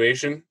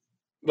situation,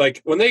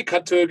 like when they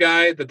cut to a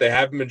guy that they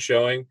haven't been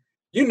showing,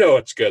 you know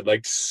it's good,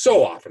 like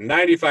so often,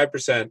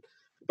 95%,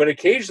 but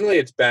occasionally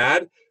it's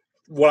bad.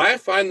 What I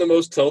find the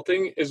most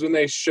tilting is when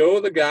they show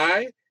the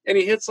guy and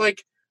he hits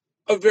like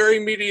a very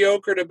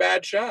mediocre to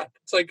bad shot.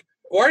 It's like,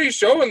 why are you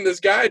showing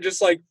this guy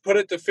just like put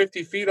it to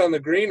 50 feet on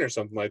the green or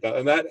something like that?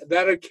 And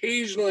that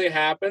occasionally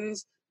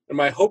happens, And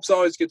my hopes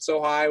always get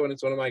so high when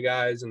it's one of my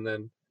guys, and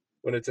then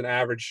when it's an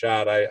average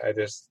shot,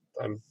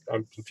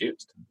 I'm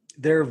confused.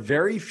 There are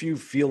very few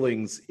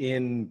feelings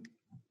in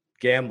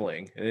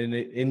gambling and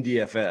in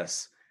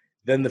DFS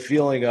than the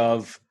feeling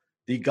of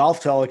the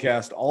golf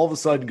telecast all of a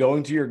sudden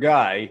going to your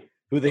guy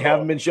who they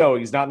haven't been showing.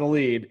 He's not in the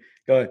lead.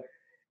 Going,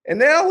 and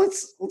now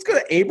let's go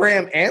to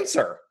Abraham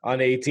Answer on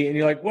 18. And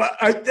you're like, what?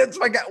 That's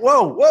my guy.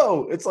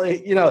 Whoa. It's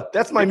like,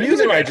 that's my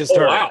music I just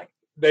heard. Out.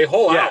 They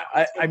hole out.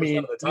 I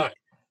mean, the time.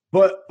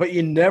 But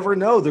you never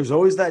know. There's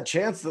always that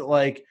chance that,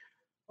 like,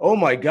 oh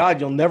my God,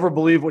 you'll never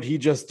believe what he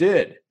just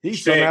did. He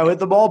somehow hit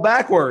the ball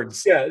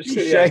backwards. Yeah,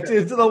 he shanked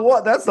into the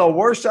what? That's the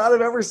worst shot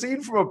I've ever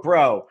seen from a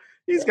pro.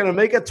 He's going to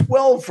make a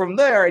 12 from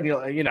there, and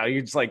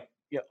you're just like,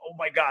 oh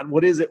my God,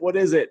 what is it? What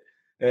is it?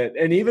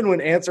 And even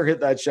when Answer hit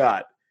that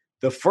shot,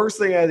 the first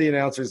thing out of the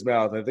announcer's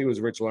mouth, I think it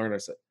was Rich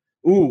Lerner, said,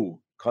 "Ooh,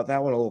 caught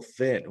that one a little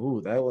thin.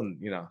 Ooh, that one,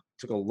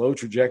 took a low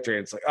trajectory."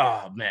 And it's like,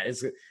 oh man,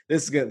 they're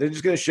just going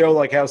to show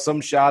like how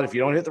some shot, if you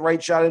don't hit the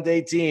right shot into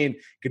 18,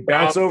 could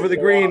bounce over the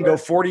green, go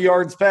 40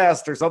 yards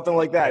past or something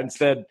like that.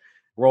 Instead,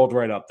 rolled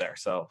right up there.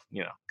 So,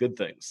 good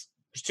things.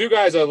 There's two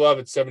guys I love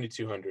at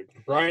 7,200,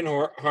 Brian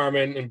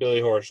Harman and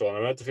Billy Horschel. And I'm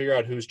going to have to figure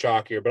out who's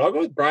chalkier, but I'll go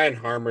with Brian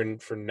Harman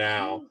for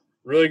now.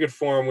 Really good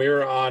form. We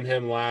were on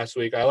him last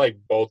week. I like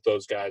both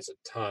those guys a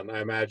ton.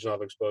 I imagine I'll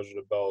have exposure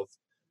to both.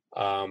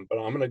 But I'm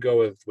going to go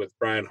with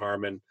Brian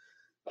Harman.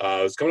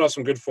 He's coming off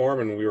some good form,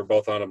 and we were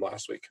both on him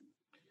last week.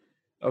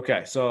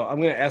 Okay, so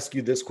I'm going to ask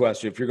you this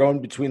question. If you're going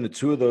between the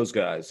two of those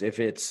guys,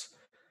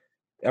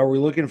 are we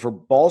looking for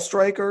ball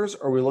strikers,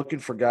 or are we looking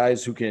for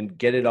guys who can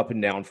get it up and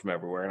down from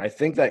everywhere? And I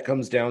think that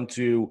comes down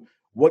to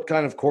what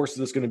kind of course is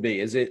this going to be?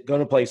 Is it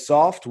going to play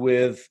soft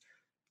with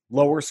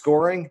lower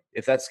scoring?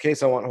 If that's the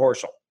case, I want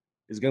Horschel.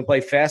 Is it going to play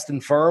fast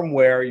and firm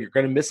where you're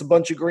going to miss a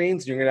bunch of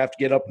greens and you're going to have to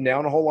get up and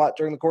down a whole lot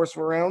during the course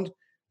of a round?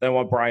 Then I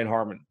want Brian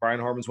Harman. Brian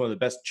Harman's one of the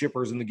best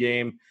chippers in the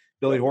game.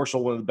 Billy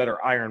Horschel, one of the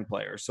better iron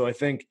players. So I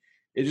think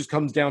it just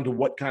comes down to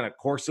what kind of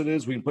course it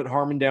is. We can put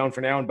Harman down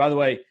for now. And by the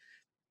way,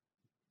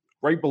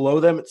 right below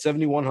them at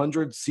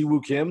 7,100,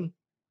 Siwoo Kim.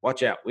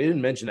 Watch out. We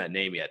didn't mention that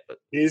name yet, but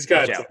he's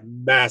got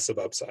massive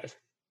upside.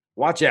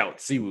 Watch out,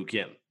 Siwoo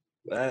Kim.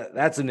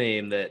 That's a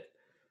name that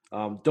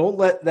don't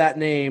let that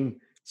name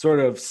sort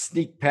of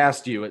sneak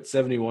past you at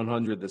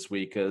 7,100 this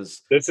week,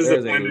 because there's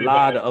a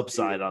lot of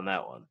upside on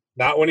that one.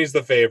 Not when he's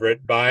the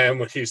favorite. Buy him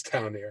when he's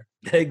down here.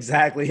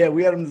 Exactly. Yeah,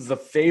 we had him as the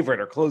favorite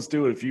or close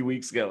to it a few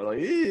weeks ago.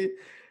 Like,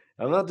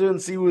 I'm not doing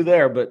Siwoo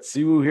there, but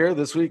Siwoo here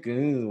this week.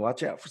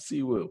 Watch out for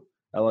Siwoo.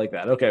 I like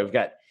that. Okay, we've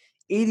got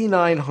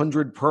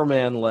 8,900 per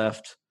man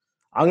left.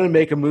 I'm going to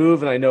make a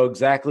move, and I know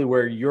exactly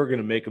where you're going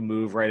to make a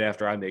move right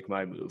after I make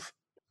my move.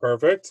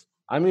 Perfect.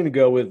 I'm going to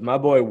go with my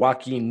boy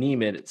Joaquin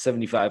Niemann at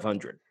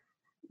 7,500.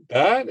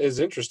 That is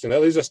interesting.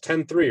 That leaves us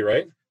 10-3,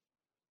 right?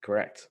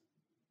 Correct.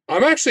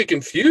 I'm actually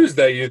confused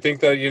that you think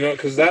that,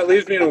 because that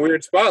leaves me in a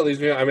weird spot.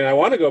 I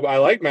want to go, I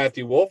like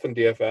Matthew Wolff in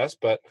DFS,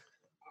 but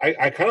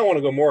I kind of want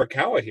to go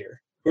Morikawa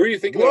here. Who are you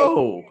thinking?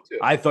 Whoa.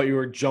 I thought you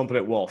were jumping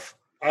at Wolff.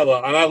 I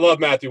love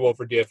Matthew Wolff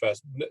for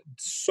DFS.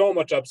 So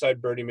much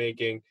upside birdie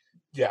making.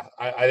 Yeah,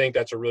 I think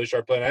that's a really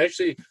sharp play.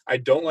 And I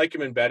don't like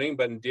him in betting,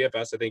 but in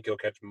DFS, I think he'll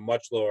catch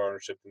much lower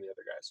ownership than the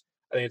other guys.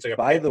 I think it's like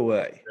by the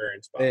way,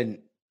 and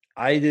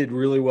I did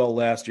really well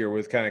last year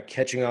with kind of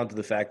catching on to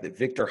the fact that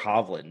Victor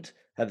Hovland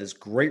had this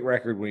great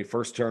record when he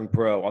first turned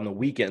pro on the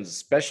weekends,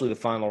 especially the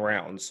final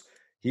rounds.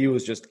 He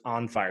was just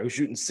on fire. He was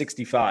shooting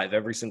 65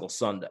 every single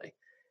Sunday.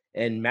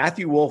 And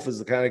Matthew Wolff is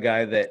the kind of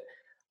guy that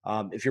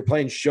if you're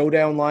playing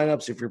showdown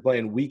lineups, if you're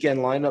playing weekend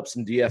lineups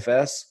in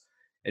DFS,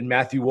 and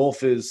Matthew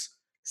Wolff is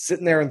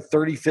sitting there in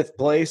 35th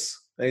place,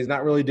 and he's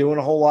not really doing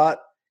a whole lot,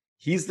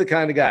 he's the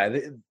kind of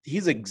guy.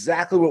 He's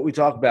exactly what we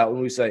talk about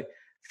when we say,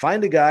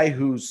 find a guy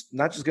who's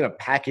not just going to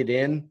pack it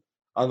in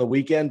on the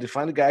weekend, to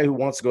find a guy who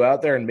wants to go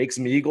out there and make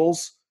some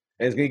eagles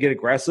and is going to get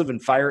aggressive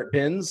and fire at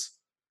pins.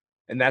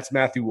 And that's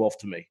Matthew Wolff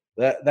to me.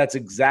 That's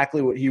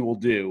exactly what he will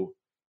do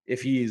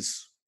if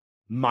he's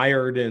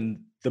mired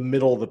in the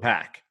middle of the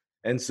pack.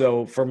 And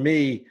so for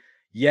me,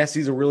 yes,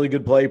 he's a really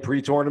good play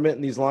pre-tournament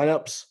in these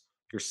lineups.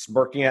 You're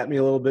smirking at me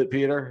a little bit,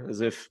 Peter,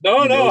 as if no,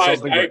 I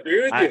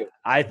agree with you.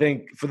 I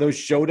think for those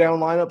showdown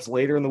lineups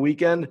later in the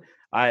weekend,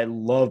 I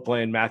love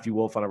playing Matthew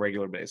Wolff on a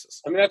regular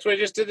basis. That's what he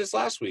just did this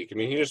last week.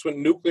 He just went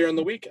nuclear on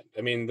the weekend.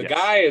 The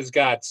guy has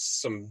got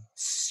some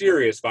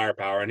serious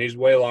firepower, and he's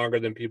way longer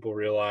than people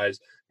realize.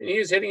 And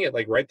he's hitting it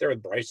like right there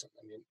with Bryson.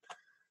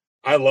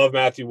 I love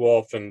Matthew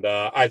Wolff, and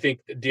I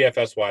think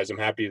DFS-wise, I'm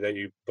happy that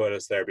you put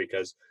us there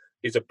because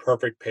he's a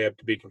perfect pay-up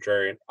to be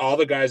contrarian. All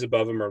the guys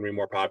above him are going to be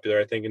more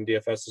popular, I think, in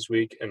DFS this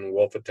week, and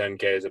Wolff at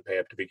 10K is a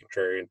pay-up to be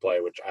contrarian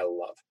play, which I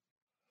love.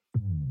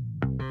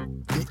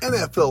 The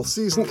NFL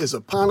season is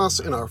upon us,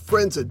 and our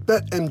friends at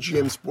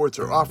BetMGM Sports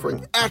are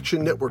offering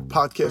Action Network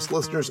podcast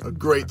listeners a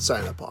great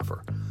sign-up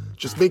offer.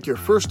 Just make your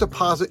first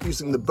deposit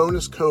using the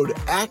bonus code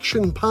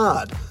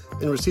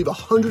ACTIONPOD and receive a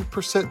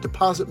 100%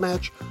 deposit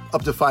match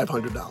up to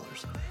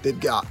 $500. They've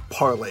got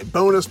parlay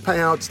bonus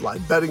payouts,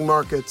 live betting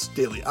markets,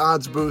 daily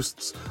odds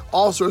boosts,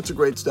 all sorts of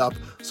great stuff.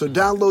 So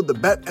download the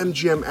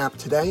BetMGM app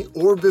today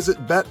or visit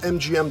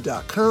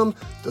BetMGM.com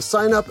to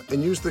sign up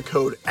and use the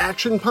code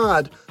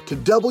ActionPod to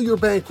double your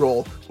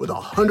bankroll with a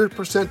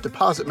 100%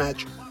 deposit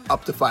match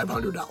up to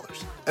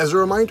 $500. As a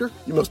reminder,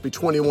 you must be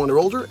 21 or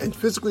older and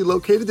physically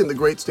located in the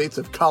great states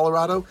of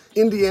Colorado,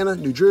 Indiana,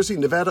 New Jersey,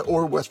 Nevada,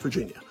 or West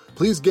Virginia.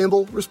 Please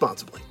gamble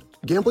responsibly.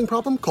 Gambling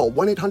problem? Call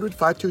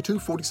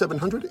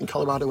 1-800-522-4700 in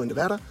Colorado and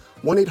Nevada,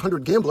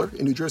 1-800-GAMBLER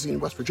in New Jersey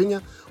and West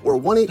Virginia, or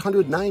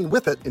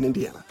 1-800-9-WITH-IT in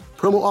Indiana.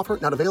 Promo offer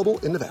not available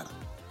in Nevada.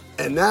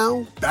 And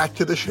now, back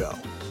to the show.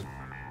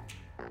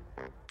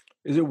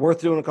 Is it worth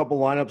doing a couple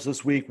lineups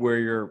this week where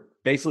you're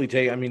basically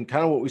taking,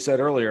 kind of what we said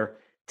earlier,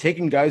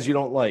 taking guys you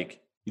don't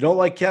like? You don't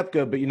like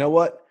Koepka, but you know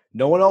what?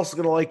 No one else is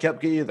going to like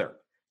Koepka either.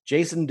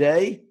 Jason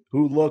Day,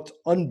 who looked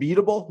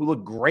unbeatable, who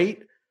looked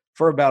great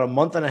for about a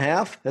month and a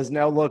half, has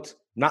now looked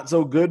not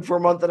so good for a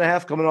month and a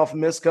half, coming off a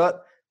miscut.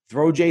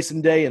 Throw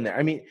Jason Day in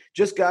there.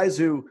 Just guys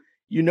who,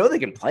 they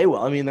can play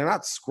well. They're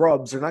not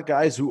scrubs. They're not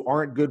guys who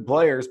aren't good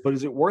players, but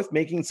is it worth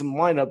making some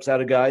lineups out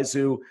of guys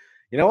who,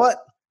 you know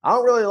what? I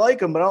don't really like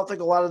them, but I don't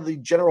think a lot of the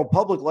general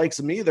public likes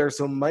them either,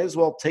 so might as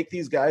well take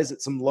these guys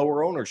at some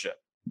lower ownership.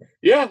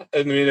 Yeah,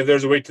 if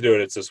there's a week to do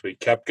it, it's this week.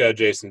 Koepka,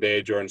 Jason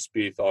Day, Jordan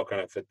Spieth all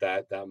kind of fit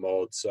that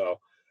mold. So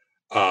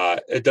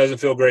it doesn't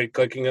feel great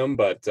clicking them,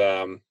 but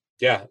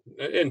yeah,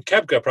 and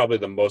Koepka probably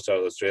the most out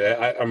of those three.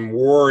 I'm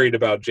worried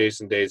about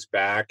Jason Day's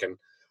back, and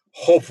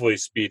hopefully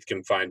Spieth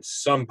can find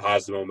some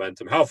positive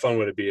momentum. How fun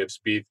would it be if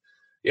Spieth,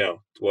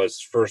 was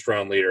first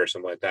round leader or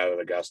something like that at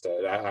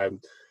Augusta? I'm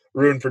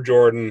rooting for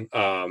Jordan.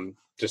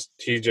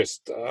 He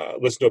just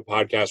listened to a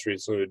podcast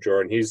recently with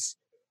Jordan. He's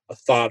a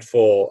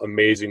thoughtful,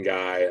 amazing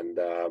guy, and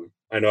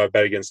I know I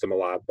bet against him a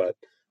lot, but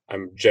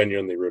I'm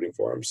genuinely rooting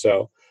for him.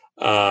 So.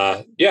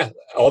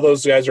 All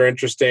those guys are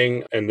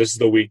interesting, and this is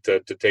the week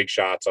to take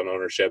shots on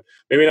ownership.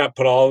 Maybe not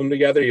put all of them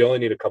together. You only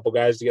need a couple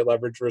guys to get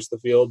leverage versus the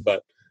field,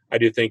 but I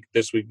do think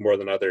this week more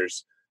than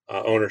others,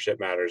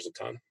 ownership matters a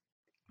ton.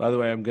 By the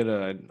way,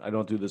 I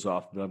don't do this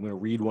often, but I'm going to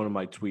read one of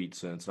my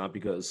tweets, and it's not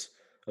because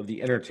of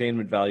the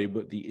entertainment value,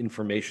 but the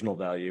informational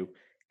value.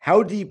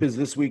 How deep is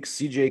this week's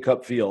CJ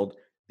Cup field?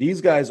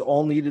 These guys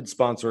all needed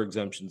sponsor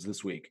exemptions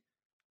this week.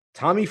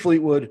 Tommy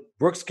Fleetwood,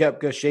 Brooks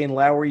Koepka, Shane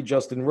Lowry,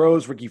 Justin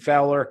Rose, Ricky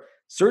Fowler,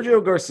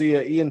 Sergio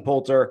Garcia, Ian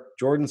Poulter,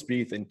 Jordan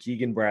Spieth, and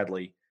Keegan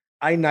Bradley.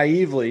 I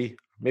naively,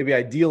 maybe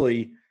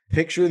ideally,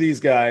 picture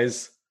these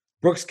guys,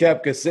 Brooks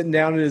Koepka sitting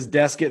down at his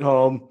desk at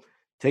home,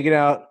 taking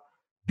out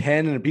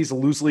pen and a piece of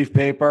loose leaf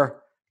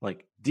paper,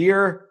 like,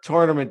 dear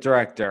tournament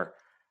director,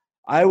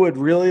 I would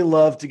really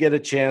love to get a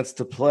chance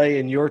to play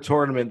in your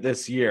tournament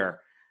this year.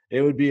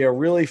 It would be a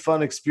really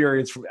fun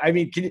experience.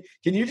 Can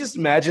you just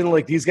imagine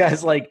these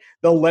guys,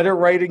 the letter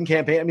writing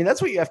campaign?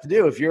 that's what you have to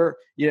do. If you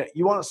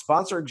want a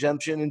sponsor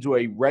exemption into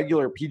a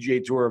regular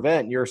PGA Tour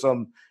event, you're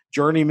some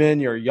journeyman,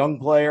 you're a young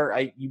player,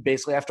 you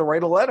basically have to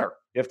write a letter.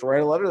 You have to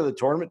write a letter to the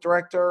tournament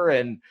director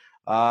and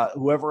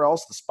whoever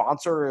else, the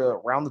sponsor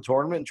around the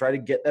tournament, and try to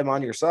get them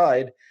on your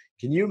side.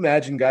 Can you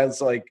imagine guys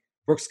like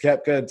Brooks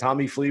Koepka and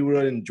Tommy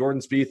Fleetwood and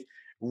Jordan Spieth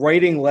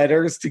writing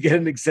letters to get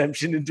an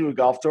exemption into a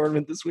golf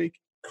tournament this week?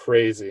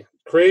 Crazy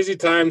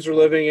times we're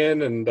living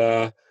in,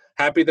 and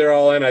happy they're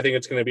all in. I think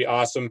it's going to be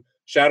awesome.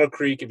 Shadow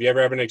Creek, if you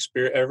ever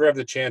have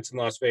the chance in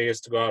Las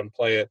Vegas to go out and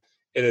play it,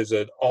 it is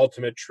an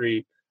ultimate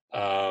treat,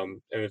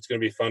 and it's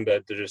going to be fun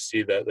to just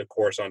see the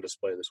course on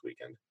display this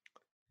weekend.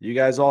 You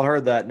guys all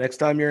heard that. Next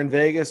time you're in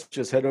Vegas,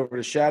 just head over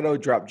to Shadow,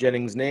 drop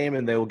Jennings' name,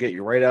 and they will get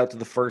you right out to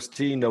the first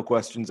tee, no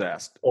questions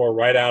asked. Or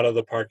right out of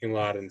the parking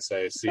lot and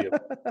say, see you.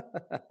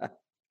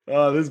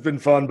 Oh, this has been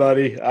fun,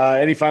 buddy.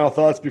 Any final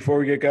thoughts before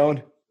we get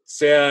going?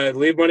 So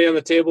leave money on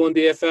the table in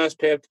DFS,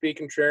 pay up to be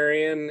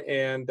contrarian,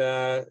 and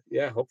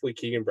hopefully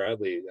Keegan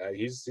Bradley.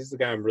 He's the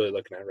guy I'm really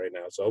looking at right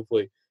now. So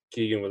hopefully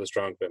Keegan with a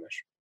strong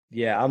finish.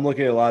 Yeah, I'm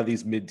looking at a lot of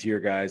these mid-tier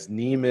guys: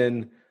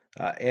 Neiman,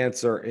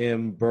 Answer,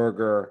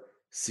 Berger,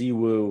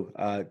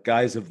 Siwoo,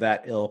 guys of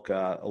that ilk,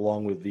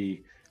 along with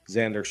the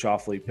Xander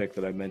Schauffele pick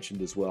that I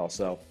mentioned as well.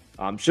 So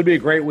should be a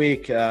great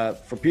week.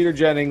 For Peter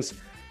Jennings,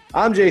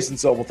 I'm Jason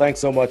Sobel. Thanks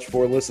so much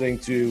for listening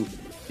to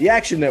the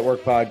Action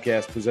Network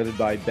podcast presented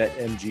by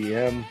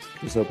BetMGM.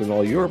 Just hoping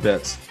all your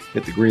bets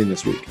hit the green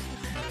this week.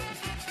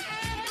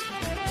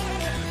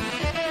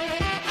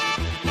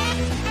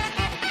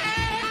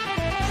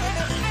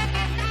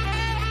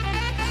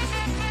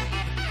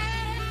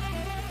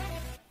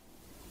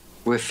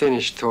 We're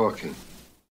finished talking.